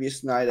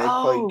 Previous night,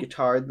 I played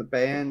guitar in the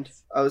band.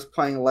 I was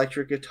playing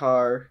electric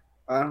guitar.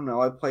 I don't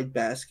know. I played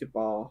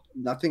basketball.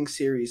 Nothing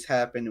serious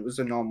happened. It was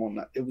a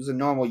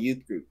normal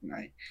youth group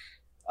night.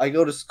 I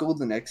go to school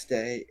the next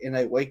day and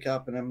I wake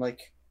up and I'm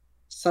like,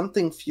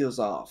 something feels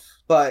off.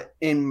 But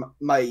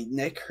my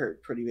neck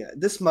hurt pretty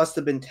bad. This must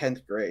have been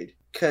 10th grade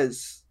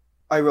because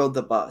I rode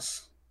the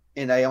bus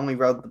and I only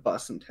rode the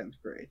bus in 10th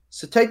grade.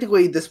 So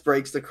technically this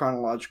breaks the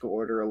chronological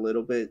order a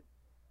little bit.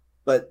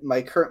 But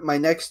my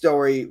next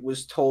story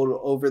was told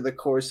over the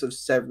course of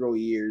several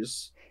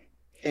years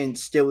and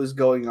still is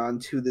going on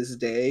to this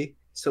day,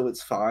 so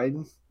it's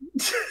fine.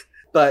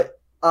 But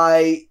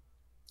I,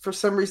 for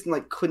some reason,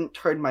 like couldn't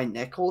turn my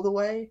neck all the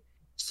way,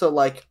 so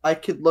like I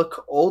could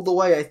look all the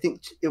way. I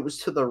think it was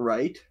to the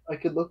right. I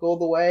could look all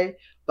the way,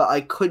 but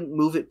I couldn't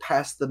move it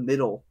past the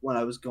middle when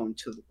I was going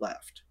to the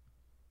left.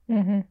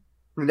 Mm-hmm.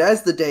 And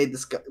as the day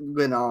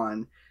went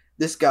on,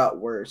 this got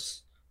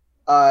worse.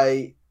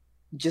 I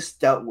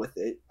just dealt with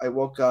it. I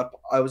woke up.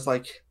 I was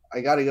like,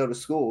 I gotta go to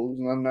school. There's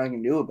nothing I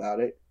can do about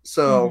it.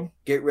 So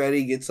get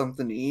ready, get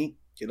something to eat,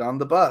 get on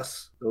the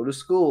bus, go to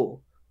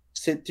school,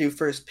 sit through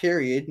first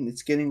period, and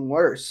it's getting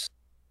worse.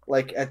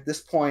 Like at this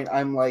point,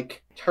 I'm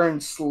like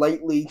turned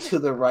slightly to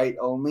the right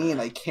only, and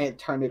I can't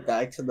turn it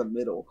back to the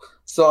middle.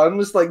 So I'm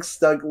just like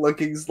stuck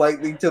looking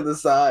slightly to the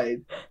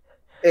side.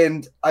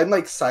 And I'm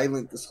like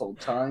silent this whole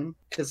time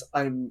because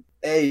I'm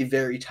A,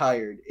 very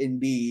tired, and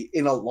B,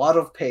 in a lot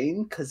of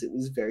pain because it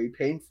was very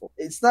painful.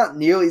 It's not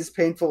nearly as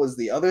painful as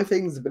the other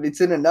things, but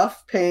it's in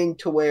enough pain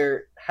to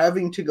where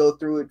having to go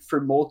through it for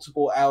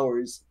multiple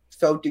hours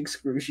felt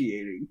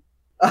excruciating.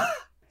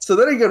 So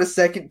then I go to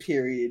second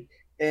period,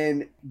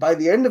 and by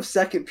the end of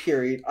second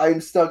period, I'm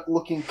stuck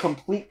looking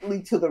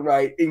completely to the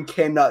right and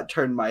cannot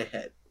turn my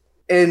head.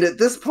 And at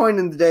this point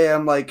in the day,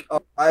 I'm like, oh,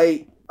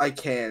 I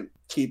can't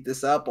keep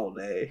this up all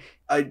day.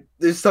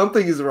 There's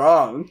something is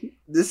wrong.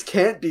 This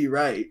can't be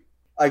right.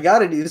 I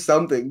gotta do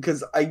something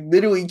because I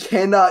literally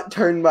cannot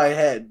turn my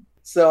head.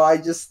 So I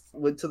just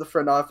went to the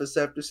front office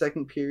after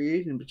second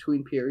period, in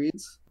between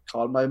periods,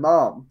 called my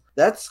mom.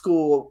 That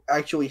school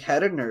actually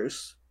had a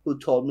nurse who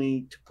told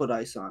me to put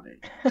ice on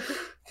it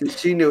because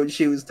she knew what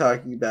she was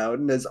talking about,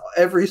 and as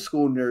every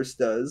school nurse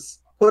does,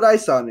 put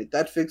ice on it.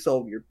 That fixes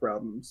all of your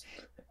problems.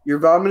 You're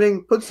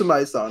vomiting? Put some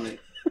ice on it.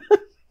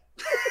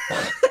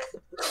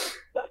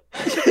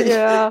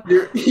 Yeah.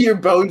 Your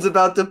bone's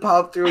about to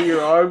pop through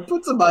your arm.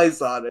 Put some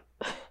ice on it.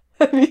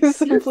 Have you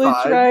simply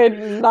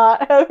tried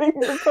not having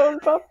your bone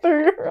pop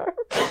through your arm?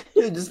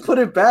 Yeah, just put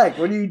it back.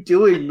 What are you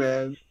doing,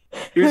 man?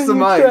 Here's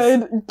some ice.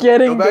 Tried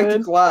getting Go back good?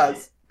 to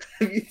class.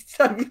 Have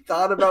you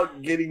thought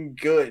about getting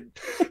good?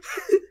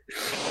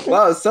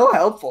 Wow, it's so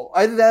helpful.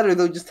 Either that or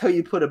they'll just tell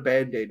you put a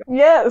Band-Aid on.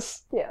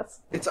 Yes.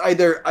 It's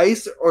either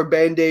ice or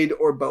Band-Aid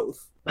or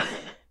both.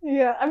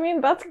 Yeah, I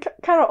mean, that's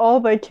kind of all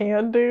they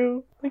can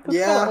do. Like, that's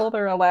not all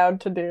they're allowed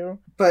to do.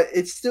 But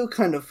it's still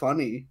kind of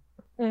funny.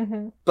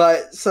 Mm-hmm.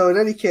 But, so in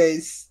any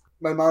case,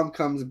 my mom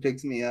comes and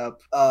picks me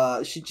up.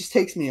 She just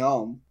takes me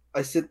home.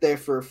 I sit there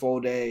for a full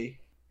day,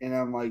 and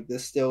I'm like,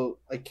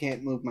 I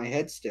can't move my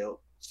head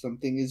still.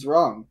 Something is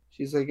wrong.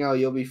 She's like, oh,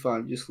 you'll be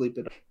fine. Just sleep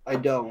it up. I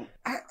don't.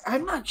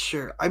 I'm not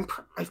sure.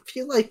 I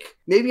feel like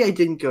maybe I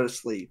didn't go to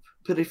sleep,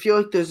 but I feel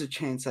like there's a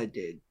chance I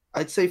did.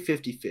 I'd say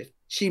 50-50.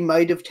 She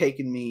might have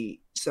taken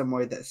me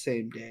somewhere that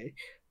same day,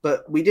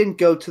 but we didn't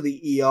go to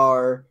the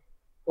ER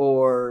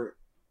or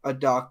a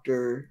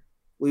doctor.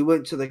 We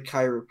went to the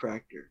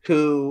chiropractor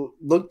who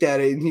looked at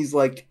it and he's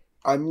like,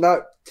 I'm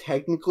not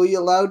technically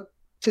allowed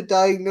to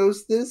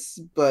diagnose this,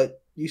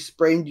 but you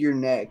sprained your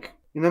neck.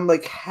 And I'm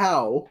like,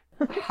 how?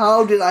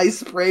 How did I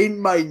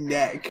sprain my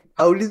neck?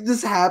 How did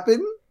this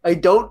happen? I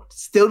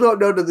still don't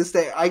know to this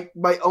day.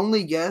 My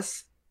only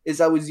guess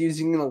is I was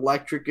using an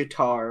electric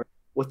guitar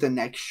with a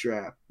neck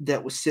strap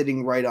that was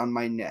sitting right on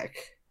my neck.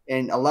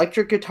 And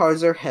electric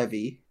guitars are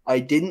heavy. I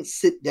didn't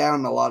sit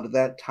down a lot of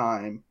that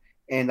time,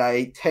 and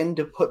I tend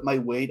to put my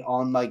weight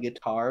on my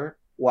guitar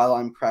while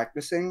I'm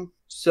practicing.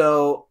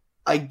 So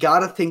I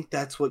gotta think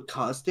that's what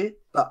caused it,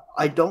 but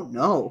I don't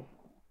know.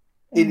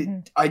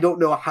 I don't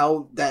know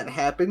how that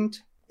happened.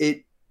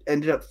 It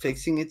ended up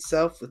fixing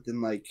itself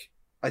within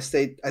I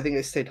think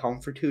I stayed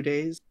home for 2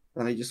 days,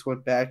 and I just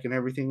went back and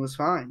everything was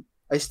fine.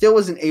 I still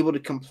wasn't able to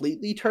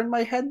completely turn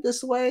my head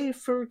this way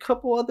for a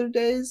couple other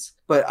days,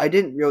 but I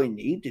didn't really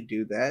need to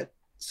do that.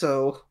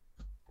 So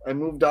I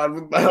moved on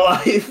with my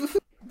life.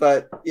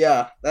 But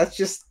yeah, that's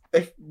just,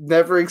 I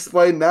never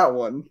explained that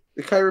one.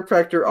 The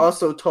chiropractor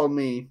also told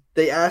me,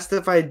 they asked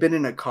if I had been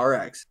in a car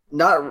accident.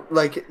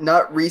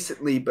 Not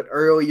recently, but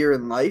earlier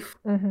in life.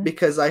 Mm-hmm.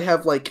 Because I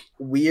have like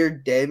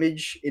weird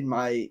damage in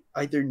my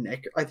either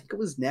neck, I think it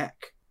was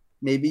neck,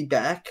 maybe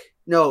back.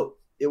 No,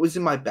 it was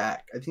in my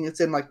back. I think it's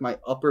in like my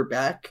upper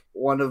back.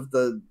 One of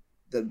the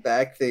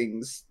back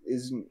things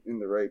isn't in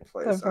the right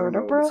place. The vertebra? I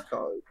don't know what it's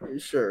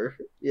called. Sure.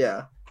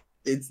 Yeah.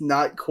 It's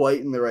not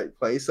quite in the right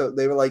place. So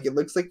they were like, it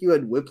looks like you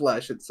had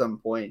whiplash at some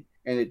point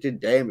and it did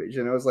damage.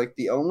 And I was like,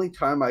 the only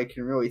time I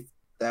can really think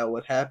that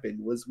would happen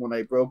was when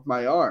I broke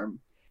my arm.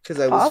 Because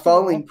I was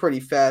falling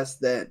pretty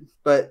fast then.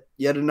 But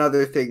yet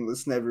another thing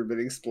that's never been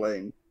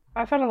explained.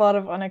 I've had a lot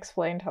of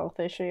unexplained health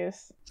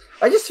issues.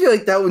 I just feel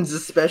like that one's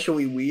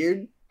especially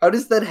weird. How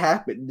does that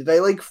happen? Did I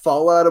like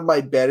fall out of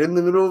my bed in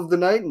the middle of the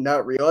night and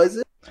not realize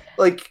it?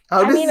 Like,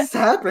 how does this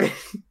happen?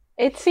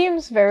 It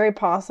seems very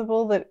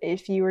possible that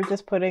if you were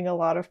just putting a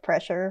lot of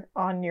pressure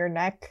on your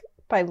neck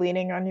by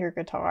leaning on your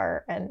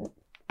guitar and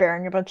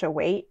bearing a bunch of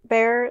weight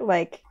there,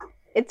 like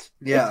it's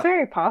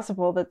very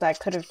possible that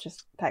could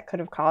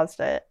have caused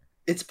it.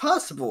 It's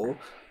possible,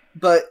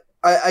 but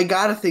I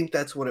gotta think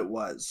that's what it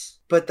was.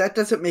 But that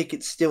doesn't make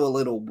it still a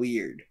little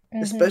weird,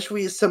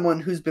 especially as someone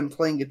who's been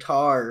playing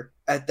guitar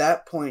at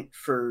that point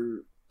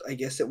for, I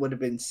guess it would have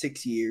been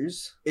 6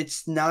 years.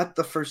 It's not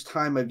the first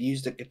time I've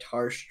used a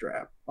guitar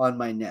strap on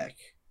my neck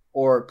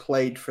or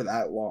played for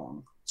that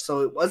long.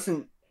 So it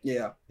wasn't,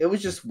 it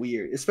was just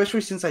weird,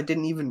 especially since I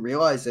didn't even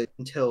realize it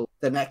until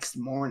the next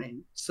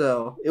morning.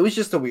 So it was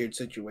just a weird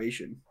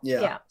situation.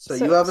 Yeah. So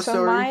you have a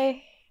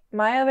story?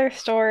 My other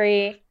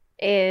story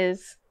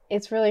is,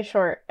 it's really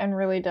short and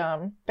really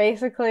dumb.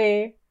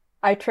 Basically,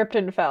 I tripped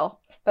and fell.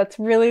 That's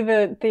really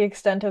the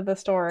extent of the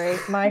story.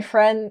 My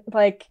friend,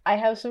 like, I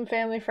have some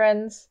family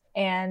friends,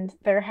 and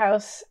their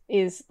house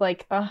is,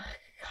 like,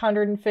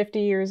 150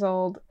 years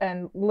old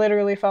and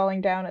literally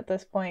falling down at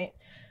this point.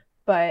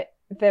 But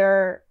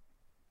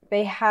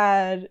they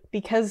had,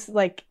 because,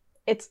 like,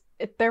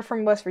 they're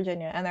from West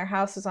Virginia, and their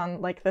house is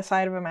on, like, the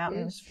side of a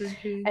mountain. West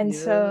Virginia. And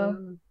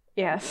so,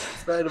 yes.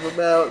 Side of a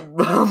mountain,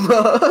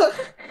 mama.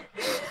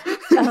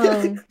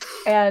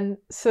 And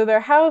so their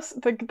house,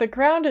 the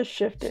ground is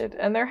shifted,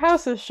 and their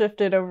house has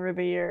shifted over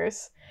the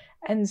years.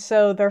 And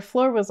so their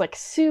floor was, like,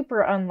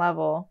 super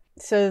unlevel.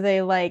 So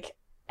they, like,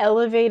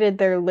 elevated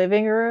their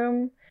living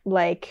room,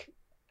 like,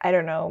 I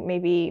don't know,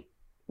 maybe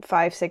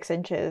 5-6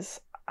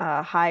 inches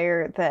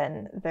higher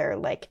than their,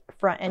 like,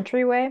 front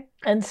entryway.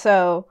 And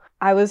so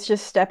I was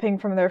just stepping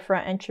from their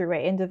front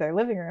entryway into their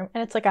living room,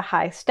 and it's like a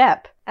high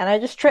step. And I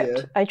just tripped.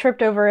 Yeah. I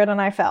tripped over it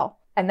and I fell.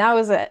 And that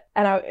was it.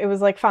 And it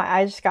was like fine.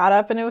 I just got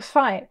up and it was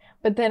fine.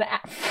 But then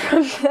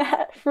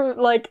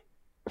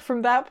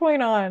from that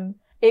point on,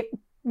 it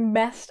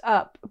messed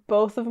up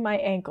both of my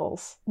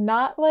ankles.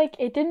 Not like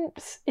it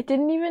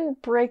didn't even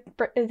break.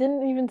 It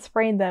didn't even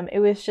sprain them. It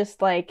was just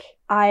like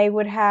I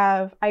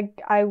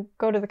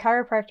go to the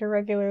chiropractor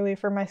regularly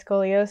for my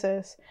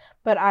scoliosis,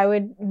 but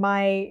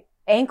my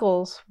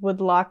ankles would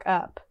lock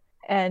up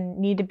and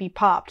need to be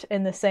popped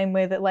in the same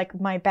way that, like,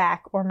 my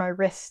back or my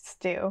wrists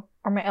do,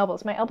 or my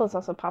elbows. My elbows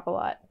also pop a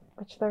lot,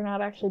 which they're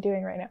not actually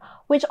doing right now.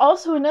 Which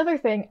also another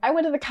thing, I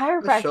went to the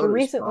chiropractor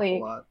recently.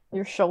 Pop a lot.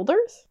 Your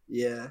shoulders?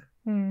 Yeah.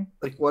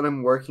 Like when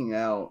I'm working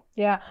out.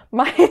 Yeah,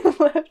 my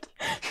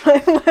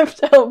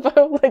left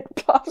elbow, like,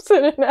 pops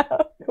in and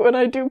out when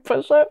I do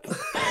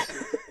push-ups.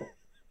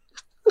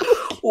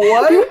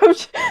 What?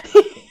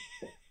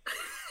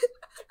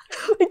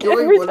 Like,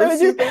 every time I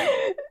do.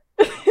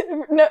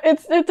 No,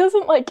 it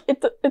doesn't, like,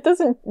 it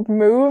doesn't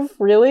move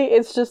really.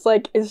 It's just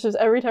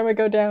every time I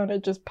go down,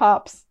 it just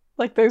pops.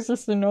 Like, there's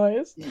just a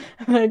noise,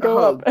 and I go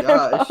up, and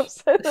it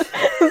pops.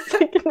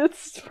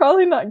 It's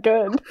probably not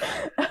good.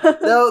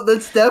 No,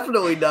 that's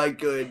definitely not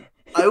good.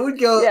 I would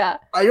go. Yeah.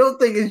 I don't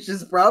think it's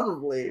just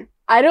probably.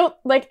 I don't,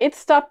 like, it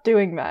stopped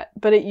doing that,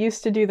 but it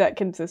used to do that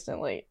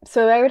consistently.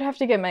 So I would have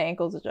to get my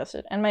ankles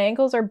adjusted, and my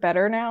ankles are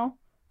better now,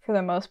 for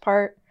the most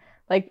part.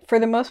 Like, for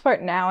the most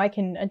part now, I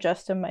can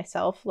adjust them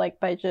myself, like,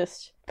 by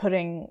just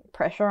putting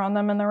pressure on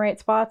them in the right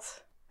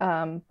spots.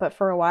 But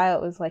for a while,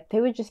 it was like,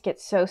 they would just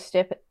get so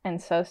stiff and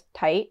so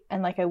tight,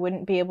 and, like, I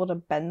wouldn't be able to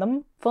bend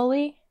them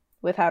fully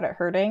without it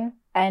hurting.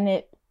 And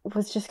it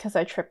was just because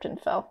I tripped and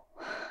fell.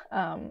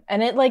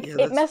 And it, like,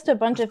 it messed a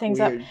bunch of things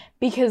weird. Up,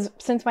 because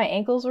since my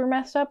ankles were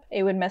messed up,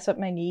 it would mess up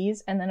my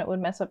knees, and then it would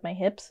mess up my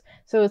hips.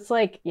 So it's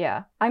like,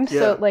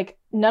 so, like,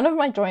 none of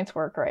my joints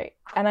work right.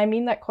 And I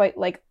mean that quite,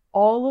 like,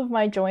 all of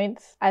my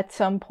joints at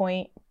some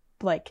point,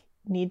 like,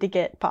 need to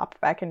get popped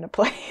back into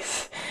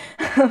place.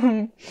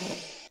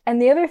 And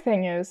the other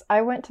thing is,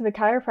 I went to the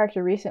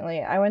chiropractor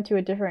recently. I went to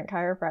a different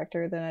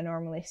chiropractor than I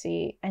normally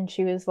see, and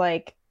she was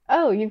like,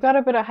 oh, you've got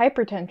a bit of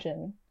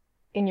hypertension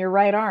in your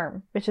right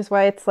arm, which is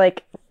why it's,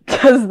 like,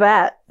 does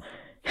that.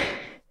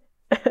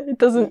 It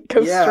doesn't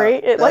go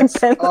straight. It, like,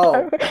 bends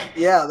out.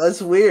 Yeah,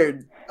 that's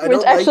weird. I Which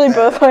don't like actually that.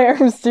 both my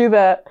arms do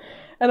that.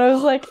 And I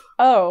was like,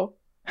 oh.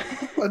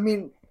 I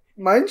mean,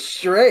 mine's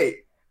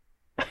straight.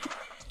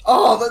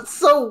 Oh, that's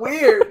so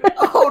weird.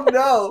 Oh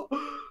no.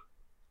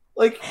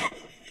 Like,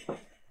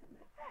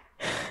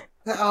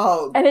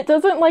 oh, And it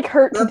doesn't like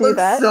hurt to that do looks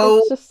that. so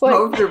It's just like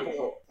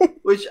comfortable.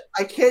 Which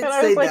I can't and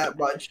I say was like, that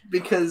much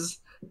because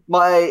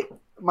my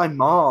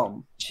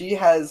mom, she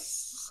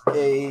has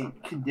a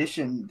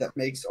condition that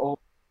makes all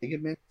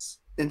ligaments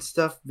and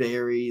stuff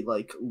very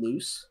like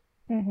loose.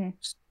 mhm.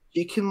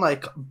 She can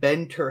like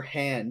bend her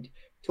hand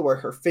to where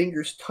her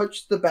fingers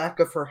touch the back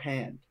of her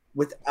hand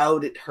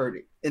without it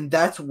hurting, and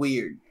that's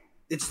weird.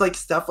 It's like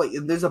stuff like,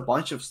 and there's a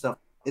bunch of stuff.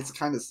 It's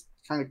kind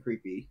of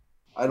creepy.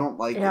 I don't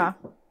like Yeah.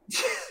 it.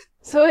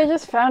 So I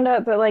just found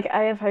out that like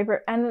I have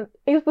hyper, and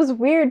it was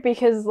weird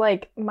because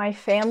like my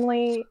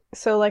family,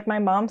 so like my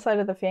mom's side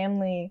of the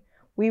family,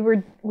 we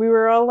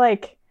were all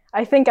like,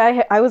 I think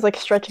I was like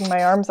stretching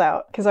my arms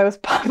out because I was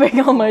popping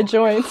all my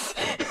joints.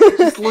 It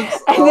just looks.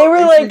 And Oh, they it were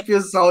makes like, me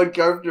feel so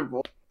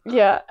uncomfortable.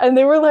 yeah, and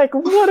they were like,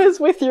 "What is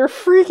with your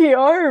freaky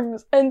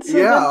arms?" And so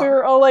then we Yeah,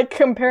 were all like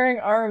comparing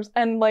arms,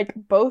 and like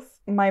both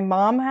my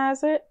mom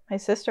has it, my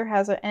sister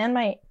has it, and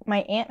my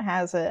aunt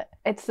has it.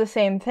 It's the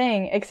same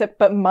thing, except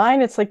but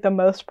mine it's like the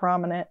most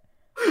prominent.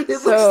 it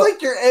looks So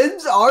like your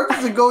arms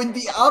are going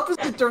the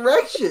opposite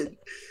direction.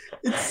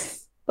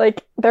 It's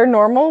like they're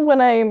normal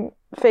when I'm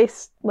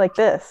faced like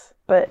this,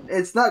 but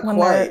it's not when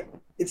quite.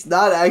 It's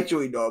not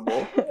actually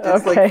normal. they're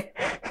It's okay. like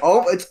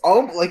it's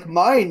like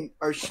mine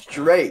are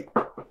straight.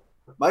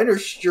 Mine are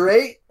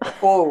straight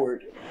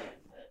forward.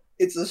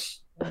 It's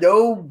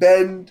no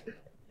bend,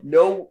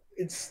 no.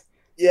 It's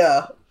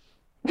yeah.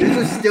 Yours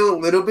are still a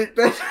little bit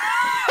bent.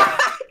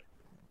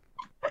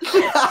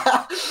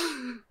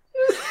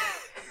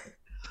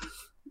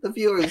 The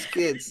viewers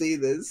can't see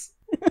this.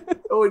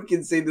 No one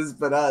can see this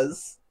but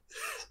us.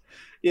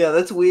 Yeah,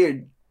 that's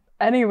weird.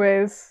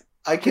 Anyways,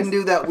 I can just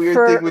do that weird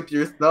for thing with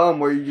your thumb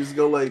where you just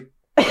go like.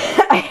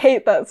 I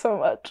hate that so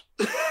much.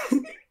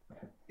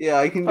 Yeah,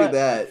 I can do But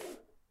that.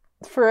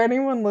 for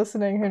anyone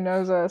listening who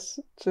knows us,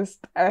 just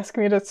ask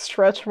me to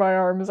stretch my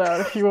arms out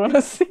if you want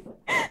to see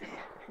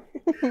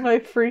my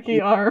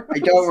freaky arms. I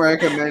don't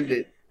recommend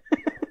it.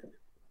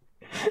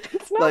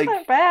 It's not Like,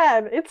 that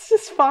bad. It's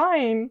just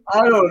fine.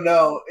 I don't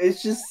know.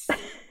 It's just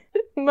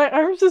My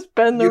arms just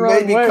bend the you may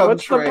wrong way. become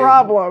What's the trained.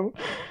 problem?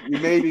 You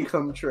may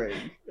become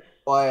trained.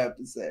 All I have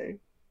to say.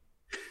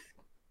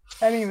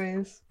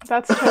 Anyways,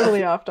 that's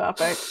totally off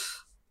topic.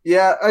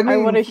 Yeah, I I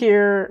want to mean,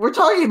 hear we're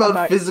talking about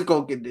about-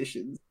 physical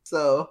conditions.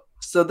 So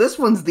this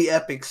one's the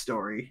epic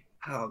story.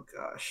 Oh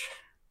gosh,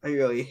 I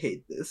really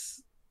hate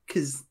this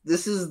because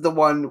this is the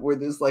one where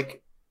there's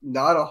like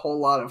not a whole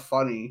lot of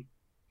funny,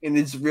 and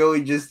it's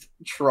really just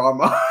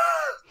trauma.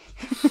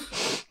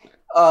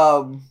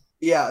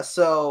 Yeah.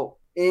 So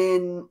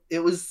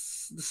it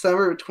was the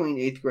summer between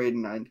 8th grade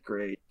and 9th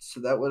grade. So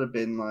that would have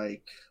been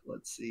like,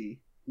 let's see,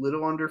 a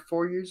little under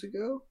 4 years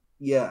ago.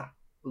 Yeah,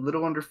 a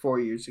little under 4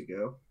 years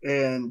ago,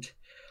 and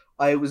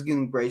I was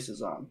getting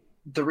braces on.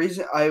 The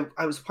reason I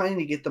was planning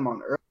to get them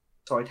on early,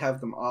 so I'd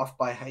have them off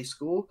by high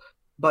school,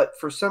 but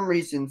for some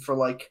reason, for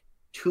like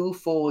 2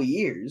 full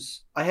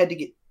years, I had to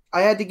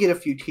get a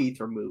few teeth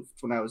removed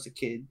when I was a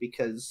kid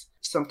because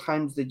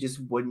sometimes they just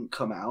wouldn't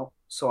come out,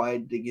 so I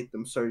had to get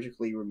them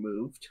surgically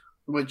removed.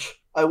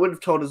 Which I would have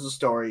told as a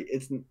story.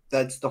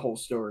 That's the whole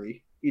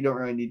story. You don't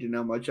really need to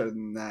know much other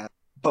than that.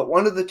 But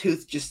one of the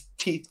teeth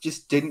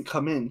just didn't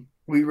come in.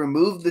 We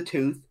removed the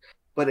tooth,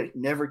 but it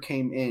never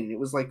came in. It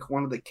was like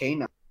one of the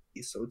canine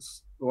teeth, so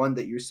it's the one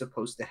that you're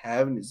supposed to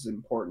have and is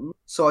important.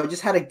 So I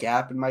just had a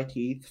gap in my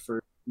teeth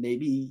for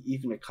maybe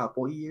even a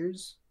couple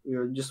years. We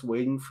were just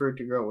waiting for it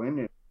to grow in,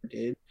 and it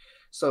did.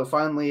 So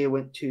finally, I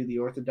went to the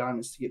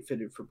orthodontist to get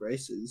fitted for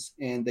braces,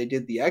 and they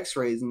did the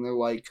X-rays, and they're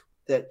like,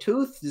 "That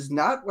tooth is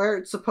not where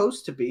it's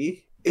supposed to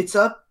be. It's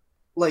up,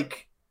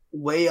 like."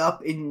 Way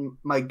up in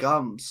my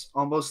gums,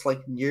 almost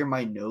like near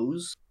my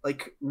nose,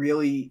 like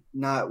really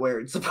not where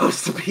it's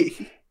supposed to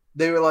be.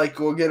 They were like,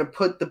 "We're gonna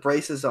put the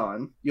braces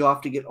on. You'll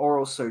have to get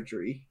oral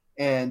surgery,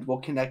 and we'll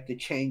connect the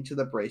chain to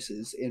the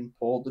braces and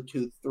pull the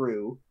tooth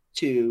through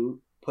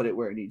to put it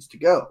where it needs to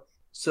go."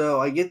 So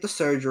I get the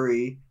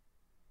surgery.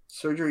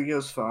 Surgery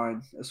goes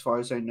fine, as far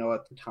as I know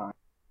at the time,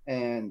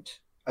 and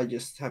I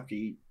just have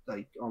to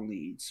only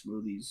eat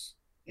smoothies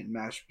and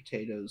mashed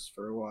potatoes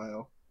for a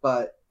while.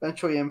 But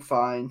eventually I'm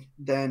fine.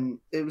 Then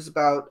it was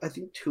about, I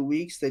think, 2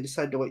 weeks. They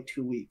decided to wait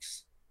 2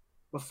 weeks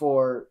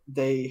before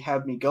they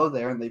have me go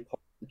there, and they pull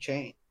the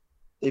chain.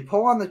 They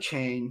pull on the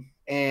chain,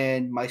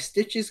 and my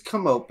stitches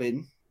come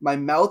open. My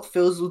mouth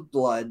fills with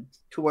blood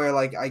to where,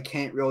 like, I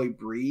can't really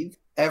breathe.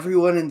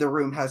 Everyone in the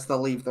room has to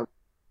leave the room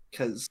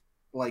because,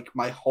 like,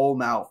 my whole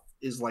mouth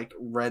is, like,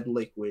 red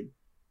liquid,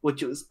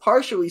 which it was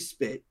partially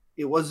spit.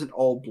 It wasn't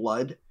all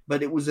blood,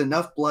 but it was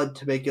enough blood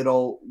to make it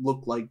all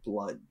look like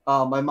blood.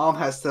 My mom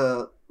has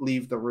to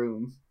leave the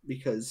room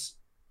because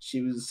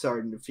she was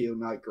starting to feel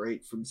not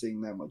great from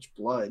seeing that much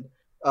blood.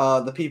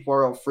 The people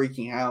are all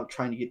freaking out,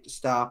 trying to get to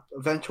stop.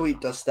 Eventually,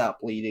 it does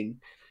stop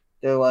bleeding.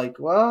 They're like,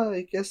 "Well,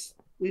 I guess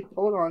we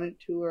pulled on it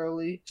too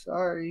early.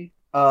 Sorry.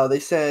 They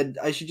said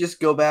I should just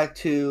go back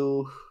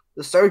to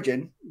the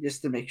surgeon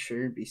just to make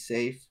sure and be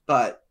safe,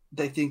 but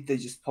they think they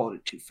just pulled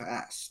it too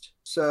fast.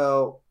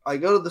 So I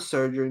go to the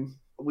surgeon.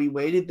 We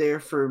waited there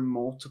for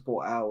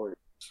multiple hours.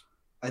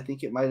 I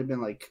think it might have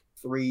been like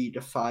 3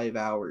 to 5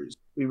 hours.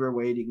 We were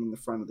waiting in the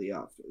front of the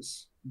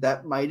office.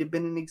 That might have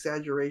been an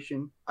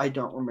exaggeration. I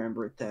don't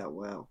remember it that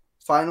well.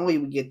 Finally,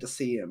 we get to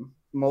see him.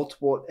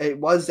 It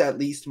was at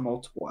least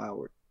multiple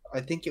hours.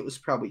 I think it was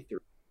probably 3.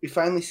 We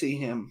finally see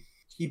him.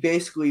 He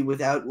basically,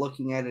 without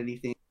looking at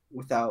anything,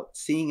 without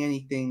seeing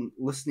anything,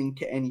 listening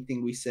to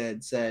anything we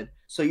said,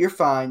 "So you're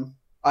fine.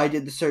 I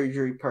did the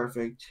surgery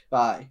perfect.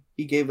 Bye."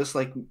 He gave us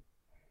like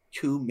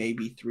 2,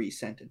 maybe 3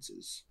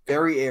 sentences.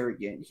 Very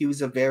arrogant. He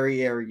was a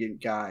very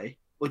arrogant guy,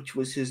 which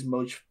was his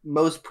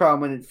most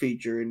prominent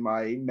feature in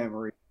my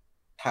memory,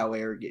 how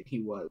arrogant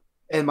he was.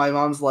 And my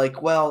mom's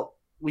like, "Well,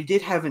 we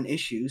did have an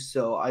issue,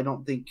 so I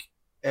don't think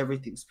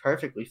everything's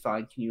perfectly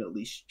fine. Can you at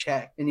least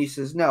check?" And he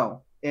says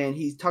no. And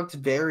he talked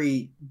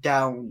very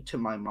down to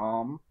my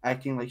mom,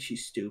 acting like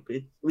she's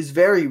stupid. It was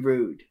very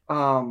rude.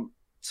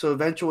 So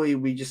eventually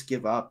we just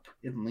give up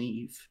and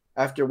leave.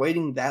 After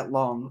waiting that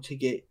long to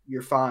get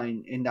 "you're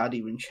fine" and not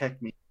even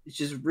check me. It's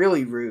just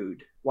really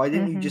rude. Why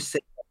didn't you just say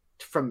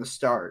that from the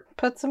start?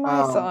 Put some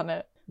ice on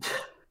it.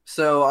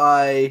 So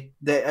I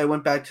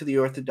went back to the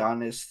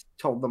orthodontist,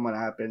 told them what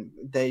happened.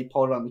 They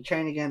pulled on the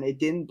chain again. It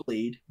didn't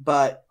bleed,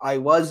 but I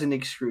was in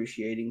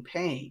excruciating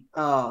pain.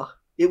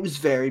 It was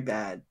very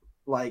bad.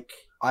 Like,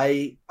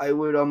 I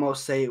would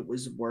almost say it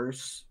was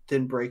worse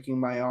than breaking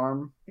my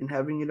arm and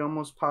having it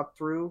almost pop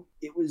through.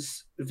 It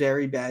was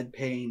very bad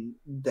pain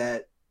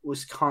that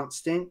was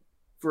constant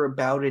for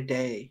about a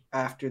day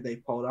after they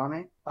pulled on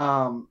it.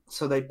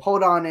 So they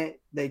pulled on it,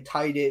 they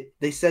tied it.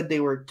 They said they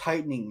were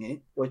tightening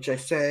it, which I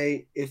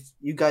say, if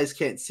you guys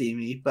can't see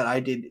me, but I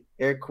did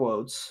air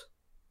quotes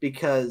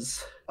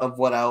because of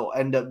what I'll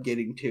end up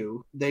getting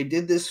to. They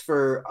did this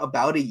for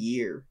about a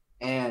year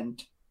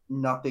and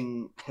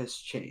nothing has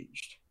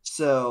changed.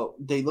 So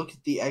they look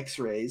at the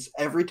x-rays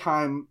every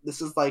time.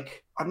 This is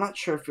like, I'm not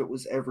sure if it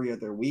was every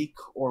other week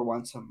or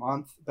once a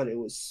month, but it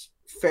was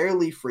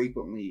fairly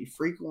frequently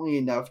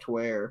enough to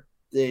where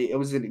it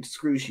was an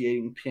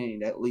excruciating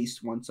pain at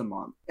least once a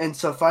month. And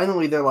so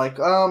finally they're like,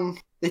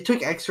 they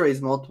took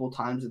x-rays multiple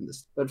times in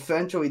this, but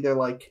eventually they're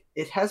like,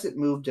 "It hasn't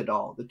moved at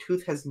all. The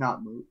tooth has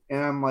not moved."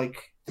 And I'm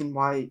like, then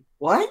why?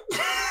 What?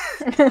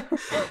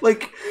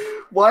 Like,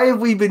 why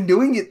have we been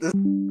doing it this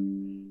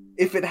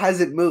if it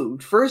hasn't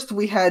moved? First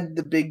we had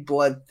the big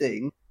blood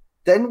thing.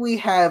 Then we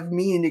have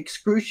me in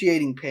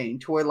excruciating pain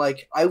to where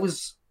like I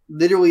was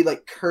literally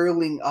like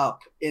curling up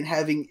and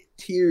having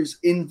tears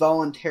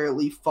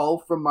involuntarily fall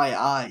from my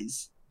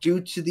eyes due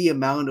to the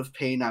amount of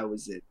pain I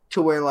was in,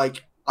 to where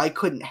like I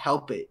couldn't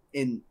help it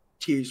and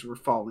tears were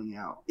falling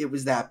out. It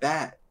was that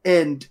bad.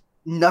 And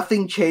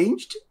nothing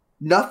changed.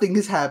 Nothing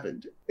has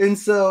happened. And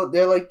so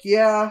they're like,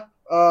 "Yeah,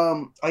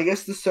 I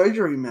guess the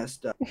surgery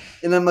messed up."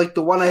 And I'm like,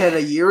 "The one I had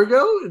a year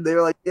ago?" And they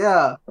were like,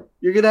 "Yeah,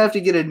 you're gonna have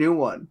to get a new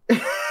one."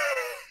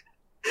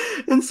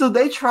 And so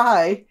they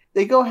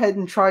go ahead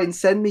and try and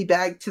send me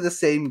back to the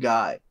same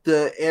guy,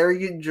 the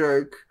arrogant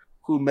jerk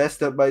who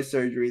messed up my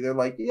surgery. They're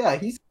like, "Yeah,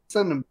 he's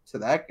sending him to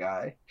that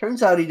guy."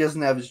 Turns out he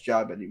doesn't have his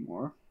job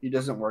anymore. He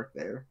doesn't work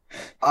there.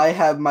 I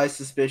have my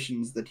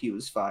suspicions that he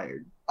was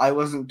fired. I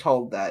wasn't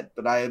told that,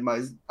 but I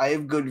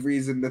have good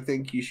reason to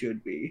think he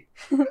should be.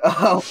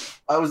 I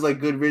was like,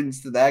 good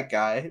riddance to that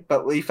guy.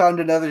 But we found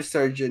another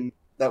surgeon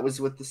that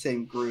was with the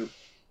same group.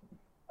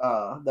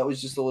 That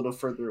was just a little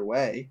further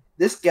away.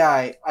 This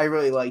guy, I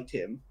really liked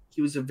him.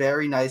 He was a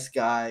very nice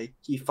guy.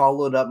 He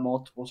followed up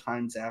multiple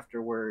times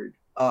afterward.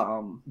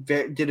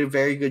 Did a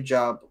very good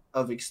job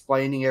of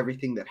explaining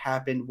everything that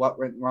happened, what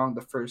went wrong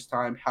the first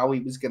time, how he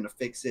was going to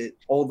fix it,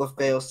 all the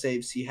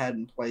fail-safes he had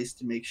in place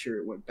to make sure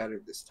it went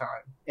better this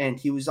time. And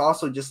he was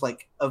also just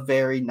like a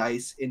very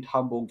nice and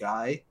humble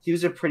guy. He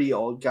was a pretty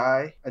old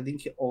guy. I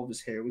think all of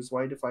his hair was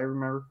white, if I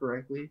remember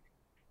correctly.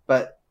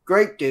 But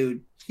great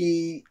dude.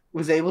 He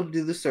was able to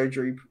do the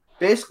surgery.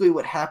 Basically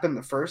what happened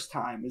the first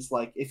time is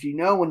like, if you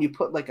know when you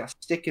put like a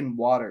stick in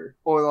water,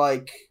 or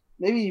like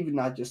maybe even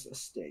not just a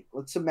stick.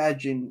 Let's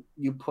imagine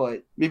you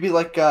put maybe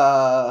like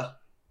a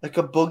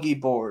boogie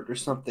board or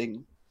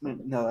something.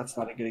 No, that's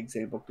not a good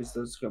example because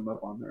those come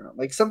up on their own.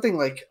 Like something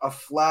like a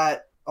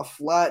flat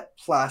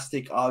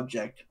plastic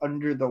object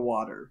under the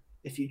water.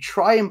 If you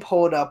try and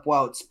pull it up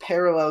while it's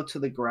parallel to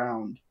the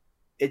ground,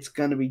 it's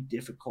going to be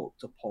difficult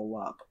to pull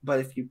up. But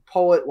if you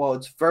pull it while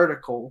it's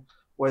vertical,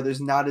 where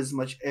there's not as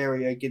much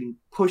area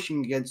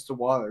pushing against the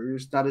water,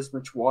 there's not as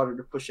much water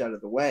to push out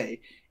of the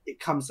way, it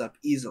comes up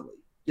easily.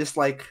 Just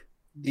like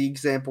the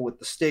example with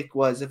the stick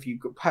was, if you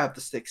have the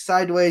stick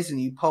sideways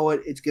and you pull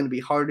it, it's going to be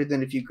harder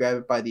than if you grab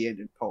it by the end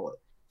and pull it.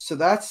 So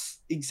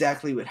that's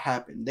exactly what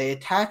happened. They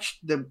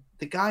attached the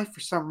guy, for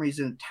some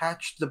reason,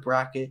 attached the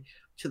bracket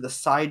to the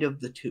side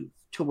of the tooth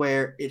to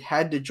where it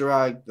had to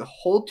drag the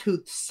whole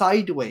tooth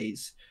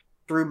sideways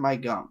through my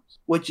gums,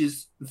 which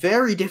is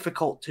very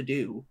difficult to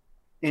do.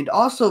 and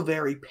also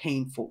very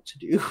painful to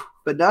do.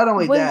 But not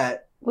only Was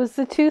that, was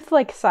the tooth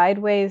like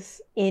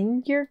sideways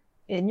in your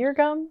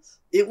gums?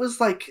 it was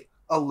like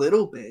a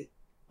little bit,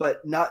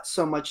 but not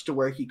so much to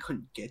where he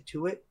couldn't get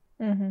to it.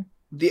 Mm-hmm.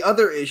 The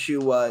other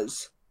issue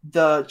was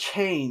the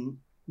chain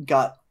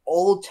got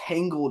all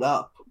tangled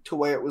up to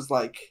where it was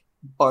like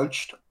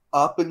bunched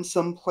up in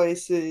some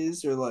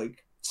places or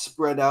like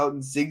spread out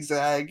and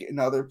zigzag in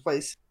other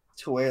places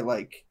to where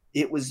like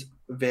it was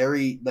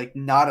very like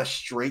not a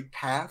straight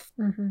path.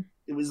 Mm-hmm.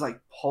 It was like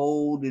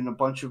pulled in a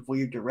bunch of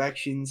weird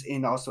directions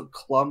and also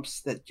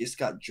clumps that just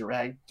got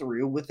dragged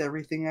through with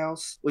everything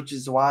else, which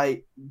is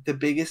why the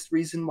biggest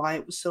reason why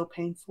it was so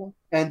painful.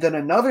 And then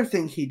another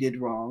thing he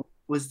did wrong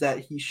was that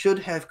he should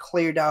have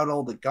cleared out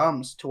all the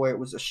gums to where it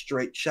was a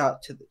straight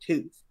shot to the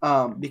tooth,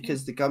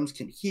 because the gums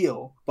can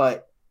heal,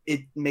 but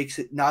it makes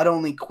it not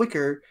only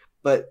quicker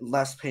but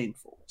less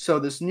painful. So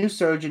this new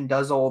surgeon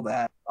does all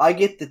that. I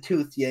get the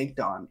tooth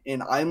yanked on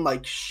and I'm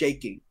like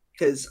shaking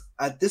because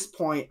at this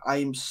point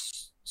I'm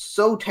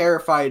so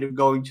terrified of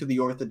going to the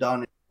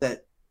orthodontist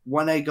that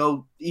when I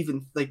go,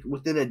 even like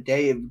within a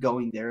day of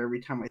going there,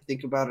 every time I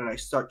think about it, I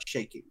start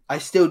shaking. I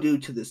still do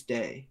to this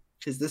day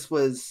because this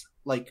was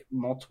like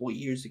multiple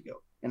years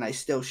ago and I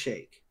still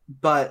shake.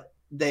 But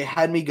they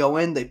had me go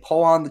in, they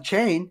pull on the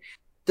chain,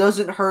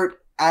 doesn't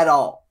hurt at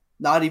all,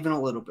 not even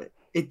a little bit.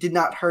 It did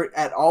not hurt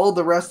at all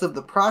the rest of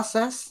the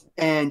process,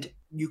 and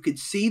you could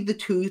see the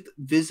tooth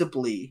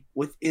visibly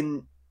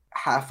within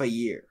half a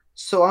year.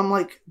 So I'm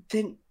like,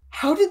 then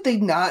how did they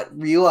not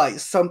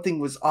realize something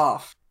was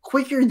off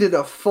quicker than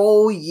a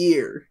full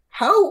year?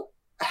 How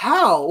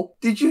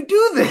did you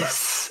do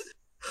this?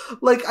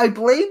 Like, I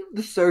blame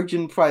the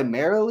surgeon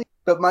primarily,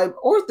 but my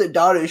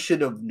orthodontist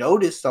should have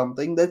noticed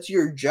something. That's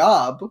your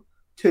job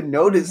to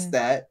notice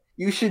that.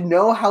 You should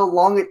know how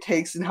long it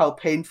takes and how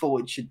painful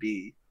it should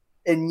be.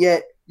 And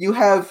yet you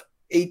have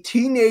a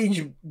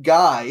teenage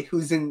guy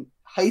who's in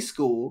high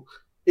school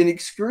in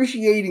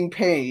excruciating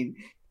pain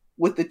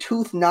with the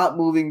tooth not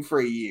moving for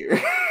a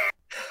year.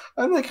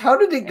 I'm like, how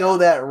did it go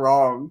that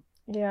wrong?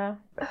 Yeah.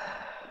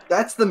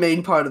 That's the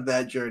main part of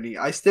that journey.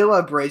 I still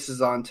have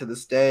braces on to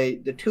this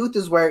day. The tooth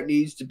is where it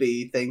needs to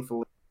be,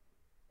 thankfully.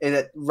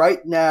 And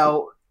right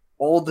now,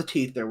 all the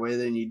teeth are where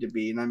they need to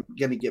be. And I'm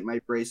going to get my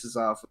braces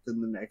off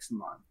within the next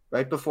month.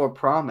 Right before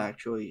prom,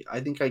 actually. I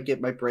think I get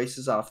my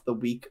braces off the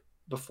week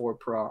before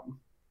prom.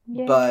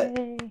 Yay. But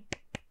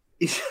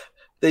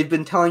they've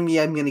been telling me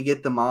I'm going to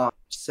get them off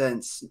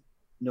since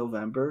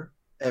November.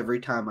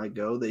 Every time I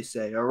go, they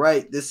say, all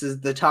right, this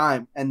is the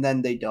time. And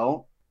then they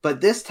don't.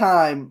 But this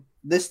time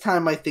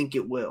I think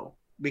it will.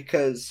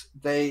 Because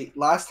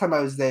last time I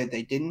was there,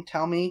 they didn't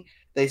tell me.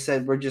 They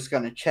said, we're just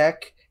going to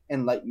check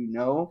and let you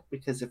know,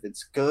 because if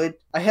it's good.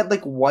 I had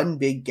like one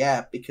big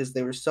gap because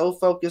they were so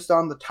focused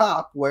on the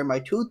top where my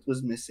tooth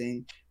was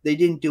missing, they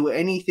didn't do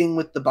anything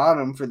with the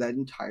bottom for that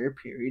entire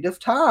period of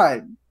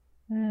time.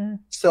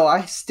 So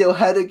I still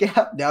had a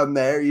gap down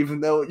there,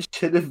 even though it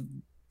should have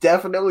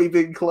definitely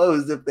been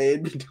closed if they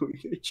had been doing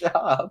their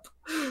job.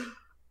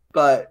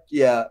 But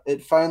yeah,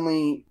 I'm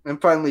finally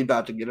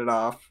about to get it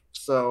off,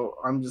 so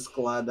I'm just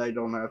glad I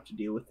don't have to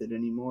deal with it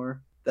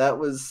anymore. That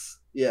was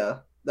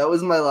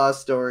my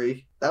last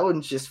story. That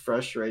one's just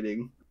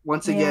frustrating.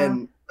 Once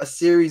again, a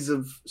series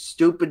of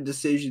stupid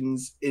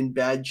decisions and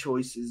bad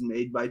choices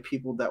made by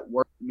people that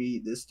weren't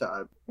me this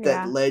time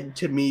that led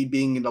to me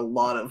being in a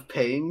lot of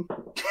pain.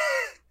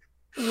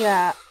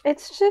 Yeah,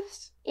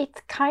 it's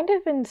kind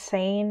of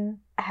insane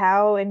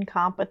how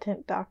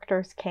incompetent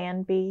doctors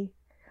can be.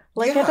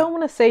 Like, I don't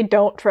want to say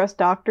don't trust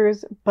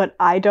doctors, but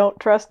I don't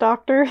trust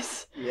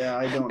doctors. Yeah,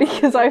 I don't.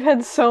 Because I've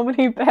had so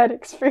many bad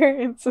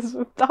experiences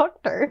with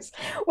doctors,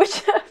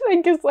 which I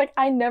think is like,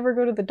 I never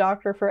go to the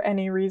doctor for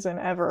any reason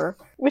ever,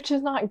 which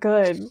is not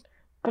good.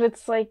 But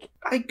it's like,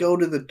 I go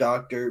to the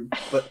doctor,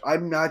 but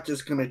I'm not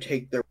just going to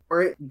take their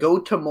word. Go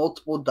to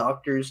multiple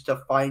doctors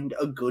to find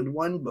a good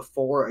one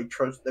before I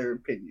trust their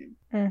opinion.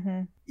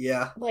 Mm-hmm.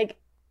 Yeah. Like,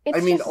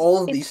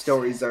 all of these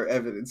stories are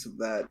evidence of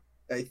that,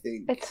 I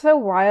think. It's so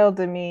wild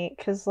to me,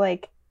 because,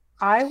 like,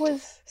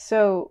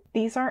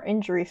 these aren't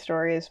injury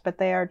stories, but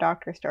they are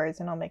doctor stories,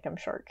 and I'll make them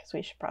short, because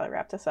we should probably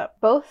wrap this up.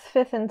 Both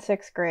 5th and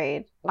 6th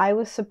grade, I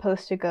was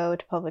supposed to go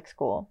to public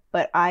school,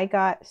 but I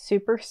got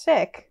super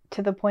sick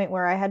to the point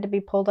where I had to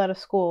be pulled out of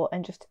school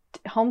and just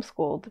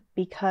homeschooled,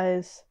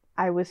 because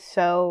I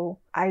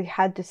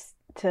had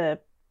to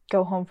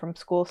go home from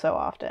school so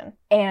often.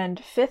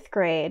 And 5th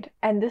grade,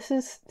 and this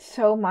is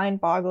so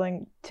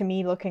mind-boggling to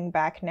me looking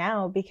back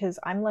now, because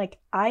I'm like,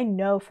 I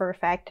know for a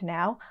fact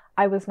now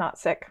I was not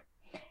sick.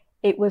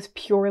 It was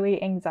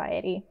purely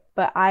anxiety,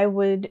 but I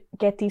would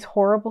get these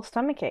horrible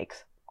stomach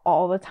aches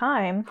all the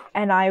time,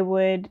 and I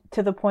would,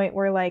 to the point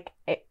where like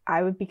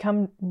I would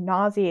become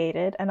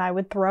nauseated and I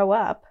would throw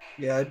up.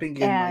 Yeah, I've been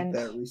getting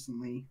like that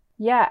recently.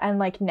 Yeah, and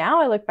like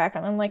now I look back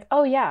and I'm like,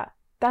 oh yeah,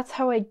 that's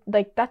how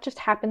that just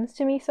happens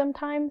to me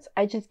sometimes.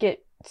 I just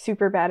get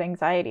super bad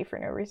anxiety for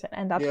no reason.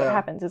 And that's what Yeah.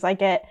 happens is I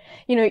get,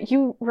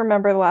 you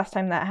remember the last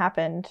time that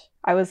happened.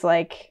 I was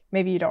like,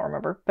 maybe you don't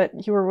remember,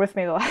 but you were with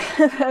me the last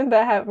time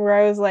that happened where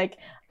I was like,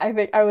 I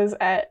was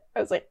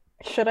like,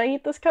 should I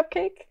eat this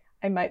cupcake?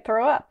 I might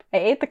throw up. I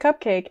ate the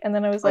cupcake and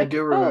then I was I like,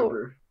 do oh,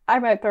 remember. I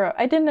might throw up.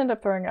 I didn't end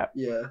up throwing up.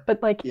 Yeah.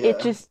 But like Yeah.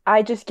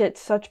 I just get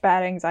such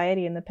bad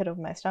anxiety in the pit of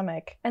my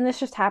stomach. And this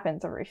just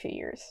happens every few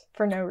years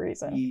for no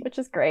reason, which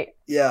is great.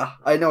 Yeah,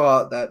 I know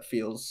how that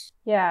feels.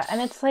 Yeah,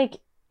 and it's like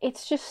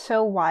it's just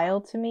so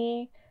wild to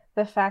me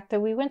the fact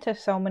that we went to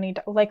so many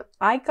like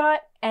I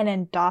got an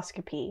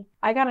endoscopy.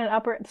 I got an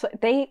upper so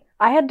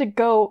I had to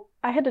go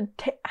I had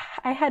to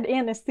I had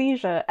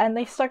anesthesia and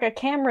they stuck a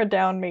camera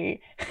down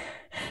me.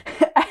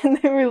 And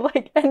they were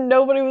like and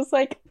nobody was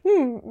like,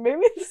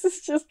 maybe this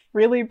is just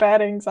really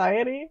bad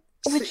anxiety.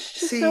 Which is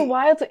just so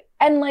wild.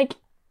 And like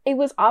it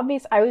was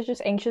obvious I was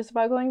just anxious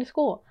about going to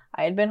school.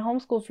 I had been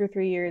homeschooled for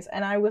 3 years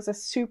and I was a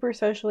super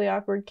socially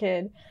awkward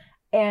kid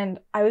and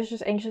I was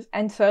just anxious.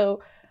 And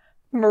so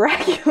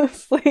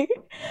miraculously,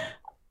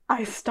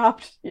 I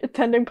stopped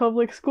attending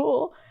public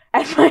school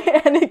and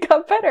it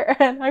got better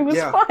and I was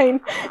fine.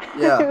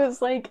 Yeah. It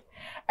was like,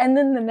 and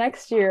then the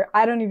next year,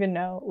 I don't even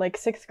know, like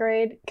 6th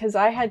grade, because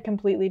I had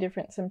completely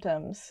different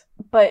symptoms.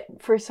 But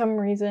for some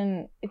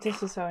reason,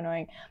 this is so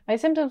annoying. My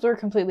symptoms were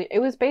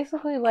it was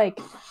basically like,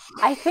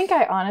 I think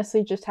I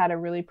honestly just had a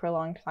really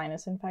prolonged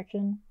sinus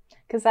infection,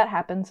 because that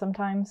happens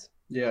sometimes.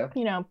 Yeah.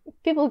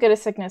 People get a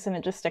sickness and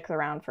it just sticks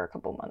around for a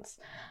couple months.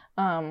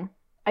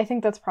 I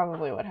think that's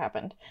probably what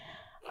happened.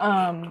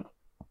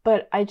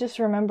 But I just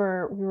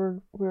remember we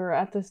were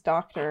at this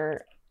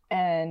doctor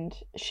and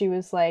she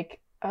was like,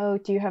 oh,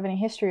 do you have any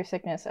history of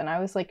sickness? And I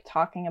was like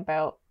talking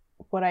about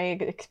what I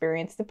had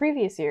experienced the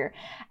previous year.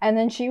 And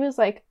then she was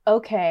like,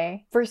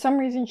 okay, for some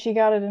reason she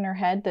got it in her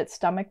head that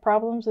stomach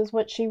problems is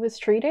what she was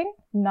treating,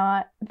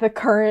 not the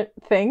current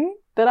thing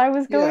that I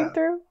was going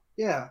through.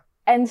 Yeah.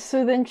 And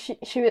so then she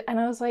and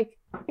I was like,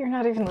 you're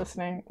not even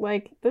listening.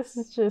 Like, this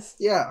is just...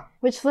 Yeah.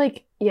 Which,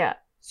 like, yeah.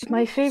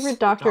 My favorite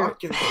doctor...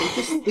 They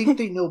just think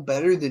they know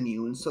better than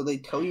you, and so they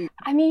tell you...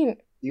 I mean,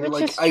 you're which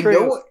like, is I true.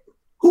 know...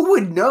 Who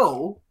would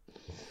know?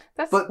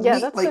 That's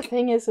the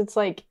thing is, it's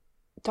like,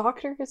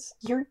 doctors,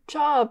 your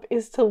job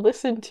is to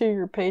listen to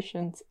your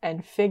patients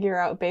and figure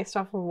out, based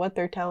off of what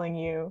they're telling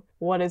you,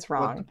 what is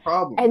wrong. What the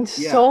problem. And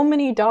so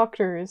many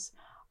doctors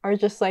are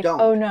just like,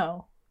 oh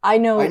no, I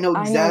know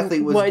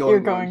exactly what you're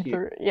going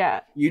through.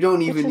 Yeah. You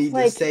don't even need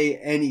to say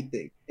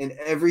anything. And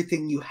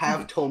everything you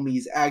have told me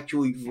is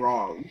actually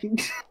wrong.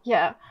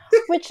 Yeah.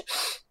 Which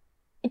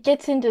it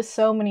gets into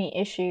so many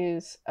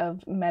issues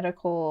of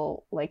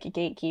medical, like,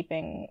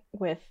 gatekeeping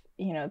with,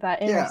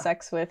 that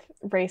intersects with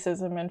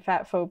racism and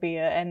fat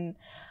phobia and,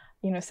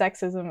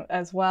 sexism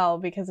as well,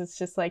 because it's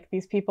just like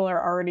these people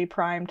are already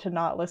primed to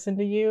not listen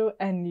to you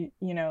and,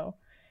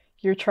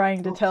 you're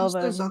trying to tell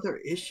them. There's other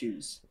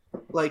issues.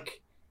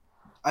 Like,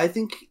 I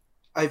think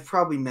I've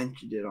probably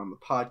mentioned it on the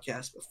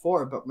podcast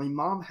before, but my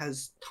mom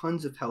has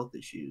tons of health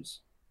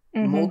issues,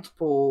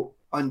 multiple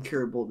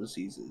uncurable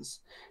diseases,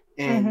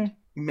 and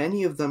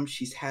many of them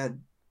she's had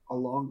a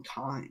long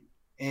time.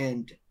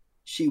 And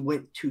she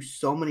went to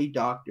so many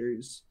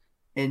doctors,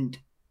 and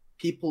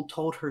people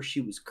told her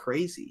she was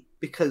crazy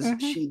because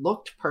she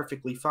looked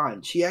perfectly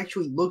fine. She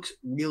actually looks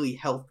really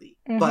healthy,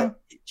 but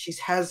she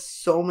has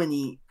so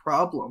many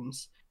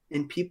problems.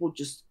 And people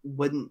just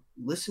wouldn't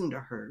listen to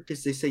her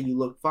because they say, you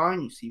look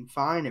fine, you seem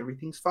fine,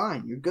 everything's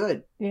fine, you're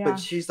good. Yeah. But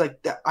she's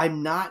like,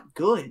 I'm not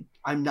good.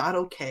 I'm not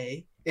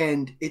okay.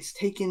 And it's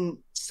taken,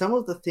 some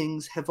of the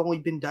things have only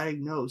been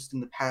diagnosed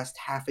in the past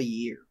half a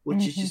year,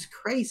 which is just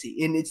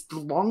crazy. And it's the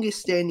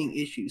longest standing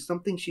issue.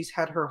 Something she's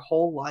had her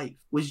whole life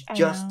was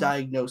just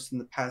diagnosed in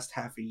the past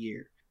half a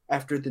year.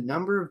 After the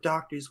number of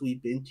doctors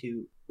we've been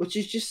to, which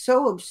is just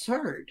so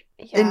absurd.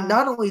 Yeah. And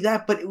not only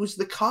that, but it was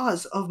the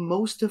cause of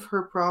most of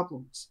her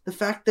problems. The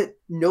fact that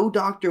no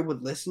doctor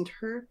would listen to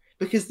her,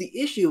 because the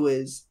issue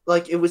is,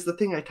 like, it was the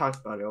thing I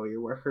talked about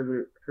earlier, where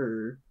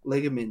her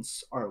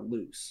ligaments are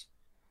loose.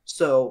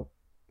 So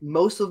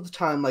most of the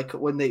time, like,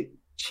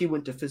 she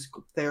went to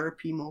physical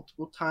therapy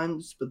multiple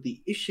times, but the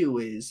issue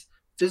is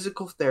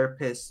physical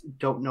therapists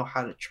don't know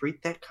how to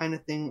treat that kind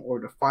of thing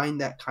or to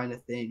find that kind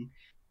of thing.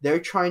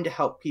 They're trying to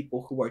help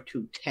people who are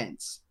too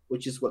tense,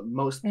 which is what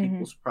most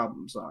people's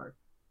problems are.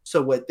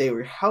 So what they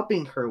were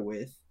helping her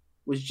with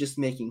was just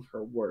making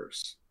her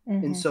worse.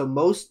 And so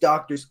most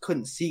doctors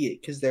couldn't see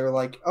it because they were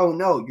like, oh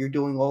no, you're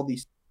doing all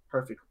these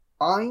perfectly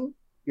fine.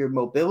 Your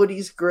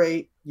mobility's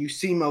great. You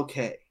seem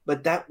okay.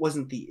 But that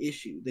wasn't the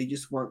issue.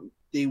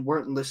 They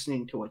weren't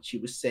listening to what she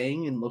was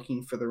saying and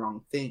looking for the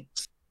wrong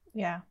things.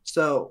 Yeah.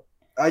 So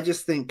I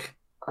just think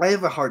I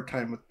have a hard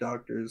time with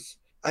doctors.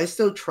 I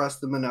still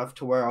trust them enough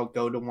to where I'll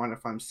go to one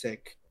if I'm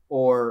sick.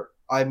 Or,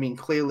 I mean,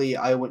 clearly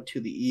I went to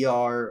the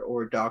ER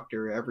or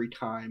doctor every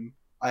time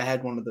I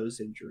had one of those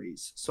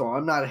injuries. So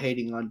I'm not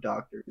hating on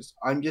doctors.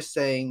 I'm just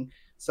saying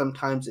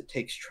sometimes it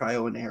takes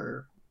trial and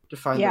error to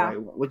find the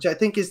right one, which I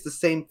think is the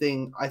same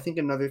thing. I think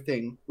another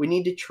thing, we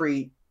need to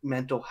treat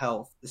mental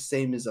health the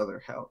same as other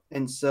health.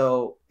 And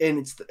so,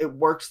 and it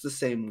works the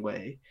same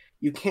way.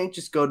 You can't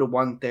just go to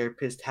one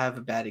therapist, have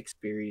a bad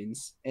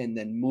experience, and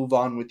then move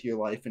on with your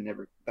life and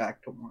never go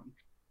back to one.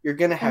 You're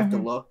going to have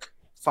to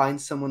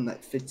find someone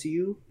that fits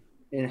you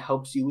and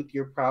helps you with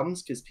your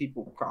problems, because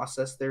people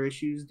process their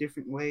issues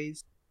different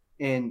ways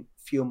and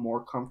feel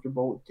more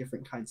comfortable with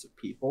different kinds of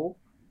people.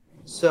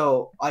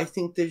 So I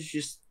think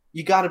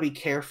you got to be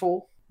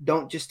careful.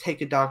 Don't just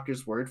take a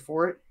doctor's word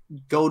for it.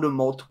 Go to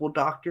multiple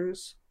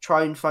doctors.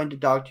 Try and find a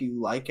doctor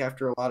you like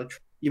after a lot of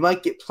you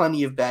might get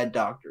plenty of bad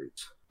doctors,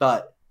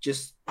 but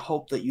just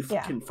hope that you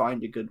can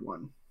find a good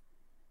one.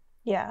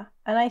 Yeah,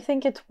 and I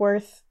think it's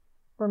worth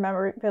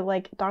remembering that,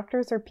 like,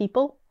 doctors are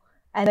people,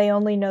 and they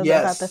only know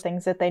about the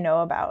things that they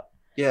know about.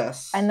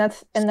 Yes. And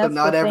that's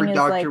not every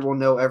doctor will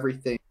know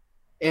everything.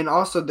 And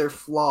also, they're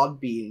flawed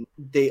being.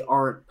 They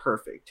aren't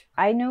perfect.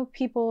 I know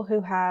people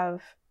who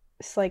have,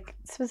 like,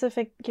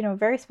 specific,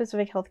 very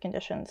specific health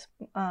conditions.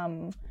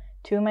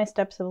 2 of my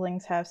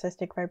step-siblings have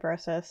cystic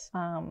fibrosis.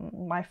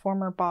 My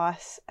former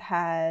boss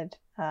had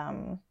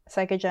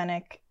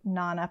psychogenic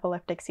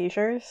non-epileptic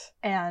seizures,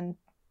 and,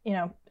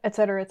 et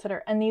cetera, et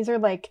cetera. And these are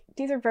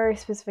very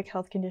specific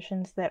health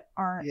conditions that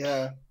aren't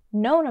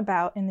known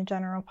about in the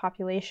general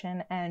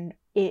population, and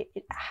it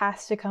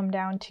has to come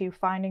down to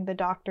finding the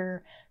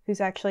doctor who's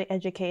actually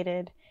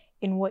educated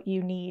in what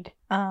you need.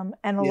 And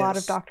a lot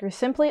of doctors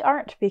simply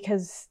aren't,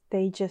 because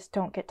they just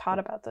don't get taught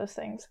about those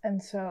things.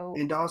 And so...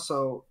 And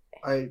also,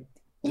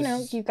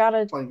 you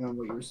gotta... Playing on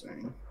what you were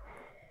saying,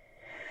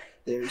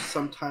 there's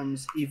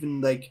sometimes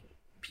even, like,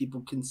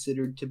 people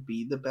considered to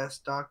be the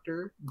best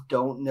doctor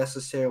don't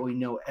necessarily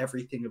know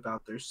everything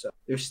about their stuff.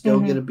 There's still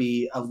going to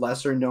be a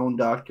lesser known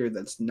doctor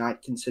that's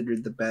not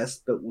considered the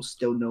best, but will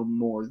still know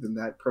more than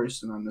that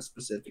person on a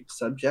specific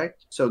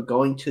subject. So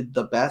going to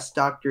the best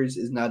doctors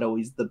is not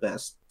always the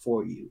best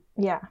for you.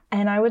 Yeah.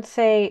 And I would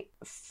say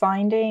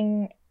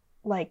finding,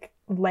 like,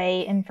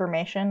 lay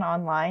information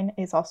online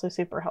is also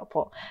super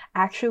helpful.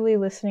 Actually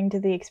listening to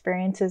the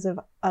experiences of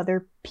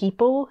other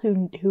people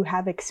who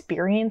have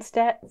experienced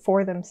it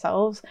for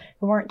themselves,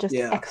 who aren't just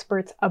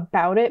experts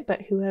about it,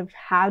 but who have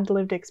had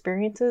lived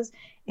experiences,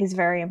 is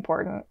very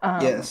important.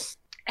 Yes.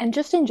 And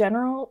just in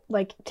general,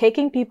 like,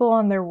 taking people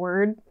on their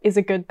word is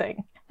a good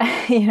thing.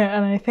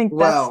 And I think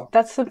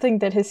that's something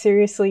that has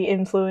seriously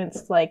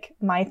influenced, like,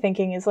 my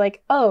thinking is,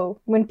 like,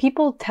 when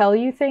people tell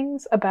you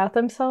things about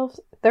themselves,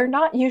 they're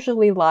not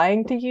usually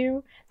lying to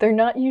you. They're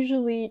not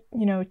usually,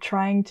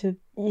 trying to,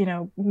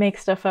 make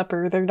stuff up,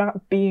 or they're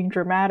not being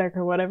dramatic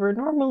or whatever.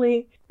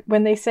 Normally,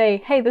 when they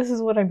say, hey, this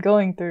is what I'm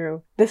going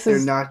through, this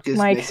is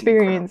my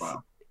experience.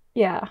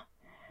 Yeah.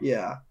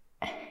 Yeah.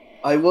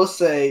 I will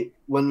say,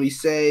 when we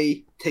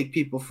say take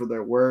people for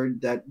their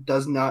word, that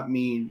does not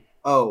mean,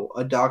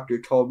 a doctor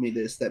told me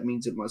this, that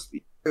means it must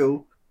be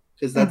true,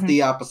 because that's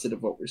the opposite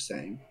of what we're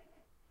saying.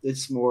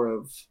 It's more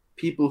of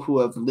people who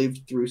have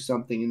lived through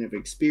something and have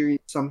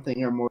experienced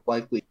something are more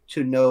likely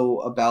to know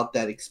about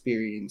that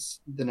experience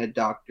than a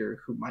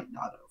doctor who might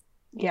not have.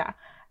 Yeah.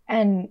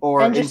 And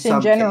just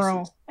in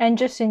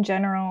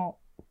general,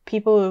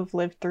 people who've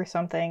lived through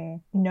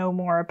something know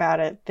more about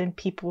it than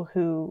people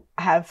who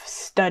have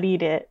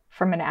studied it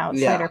from an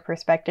outsider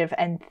perspective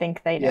and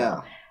think they know.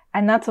 Yeah.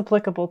 And that's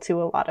applicable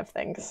to a lot of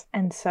things.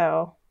 And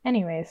so,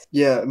 anyways.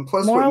 Yeah, and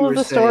plus moral of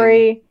the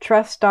story,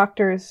 trust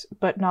doctors,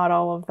 but not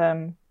all of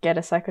them. Get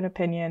a second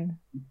opinion.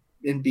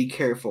 And be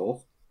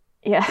careful.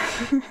 Yeah.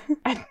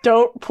 And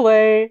don't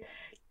play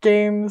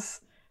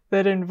games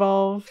that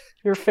involve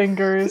your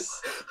fingers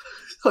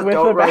with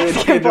don't a run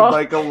basketball. Into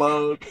Mike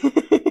alone.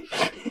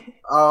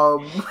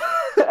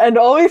 And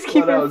always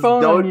keep your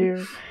phone on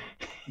you.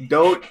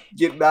 Don't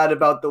get mad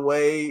about the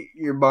way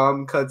your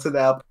mom cuts an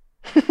apple.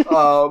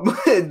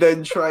 And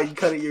then try and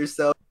cut it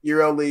yourself.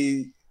 You're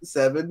only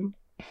 7.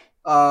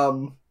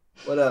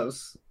 What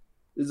else?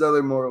 There's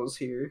other morals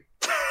here.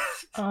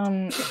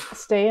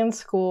 Stay in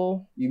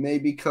school. You may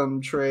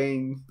become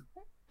trained.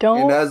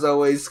 Don't. And as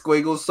always,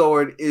 Squiggle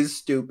Sword is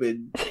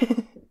stupid.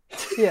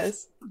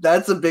 Yes.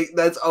 That's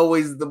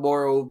always the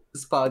moral of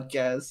this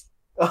podcast.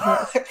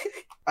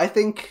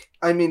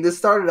 This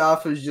started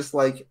off as just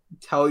like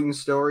telling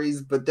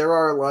stories, but there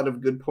are a lot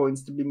of good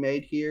points to be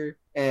made here.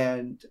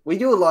 And we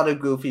do a lot of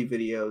goofy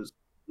videos.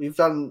 We've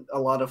done a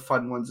lot of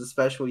fun ones,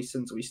 especially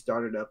since we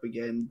started up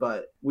again,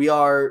 but we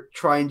are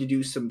trying to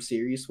do some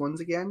serious ones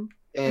again.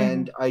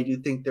 And I do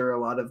think there are a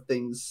lot of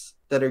things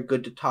that are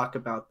good to talk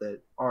about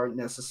that aren't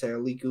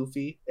necessarily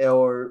goofy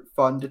or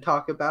fun to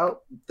talk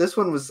about. This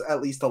one was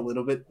at least a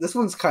little bit. This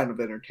one's kind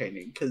of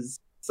entertaining because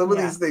some of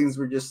these things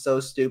were just so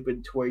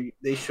stupid to where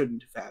they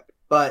shouldn't have happened.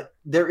 But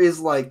there is,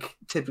 like,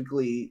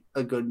 typically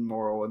a good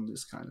moral in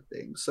this kind of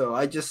thing. So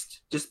I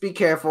just be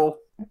careful.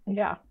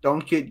 Yeah.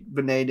 Don't get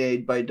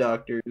bananaed by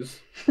doctors.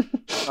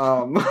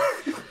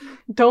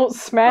 Don't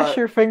smash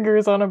your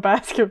fingers on a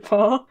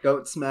basketball.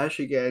 Don't smash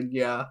again,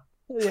 yeah.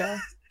 Yeah.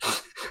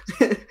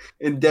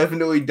 And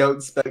definitely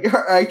don't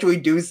or actually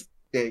do it,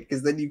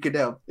 because then you can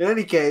help. In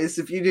any case,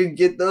 if you didn't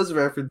get those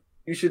references,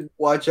 you should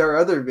watch our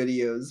other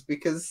videos,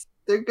 because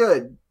they're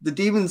good. The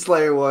Demon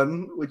Slayer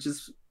one, which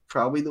is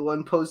probably the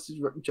one posted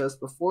just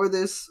before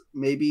this,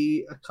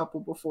 maybe a couple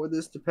before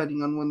this,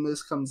 depending on when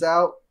this comes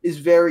out, is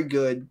very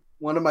good.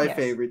 One of my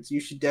favorites. You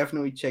should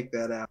definitely check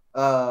that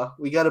out.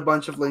 We got a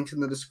bunch of links in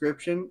the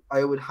description.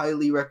 I would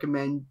highly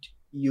recommend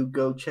you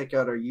go check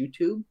out our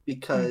YouTube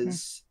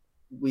because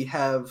we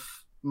have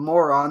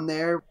more on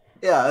there.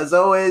 Yeah, as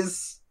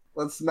always,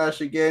 let's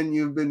smash again.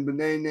 You've been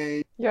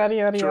Banane. Yada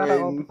yada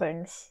yada, all the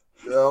things.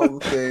 All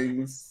the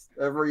things.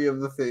 Every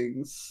of the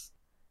things.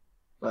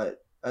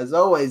 But as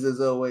always,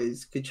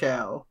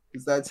 ka-chow.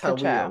 Because that's how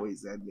we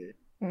always end it.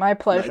 My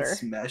pleasure. Let's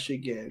smash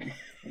again.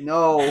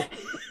 No,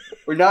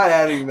 we're not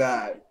adding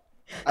that.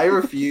 I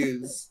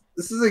refuse.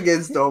 This is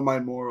against all my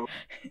morals.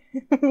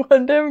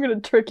 One day I'm gonna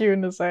trick you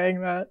into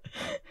saying that.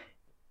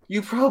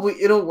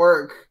 It'll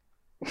work.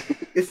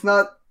 It's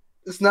not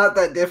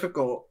that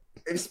difficult.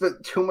 I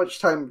spent too much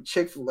time with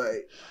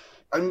Chick-fil-A.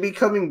 I'm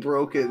becoming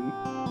broken.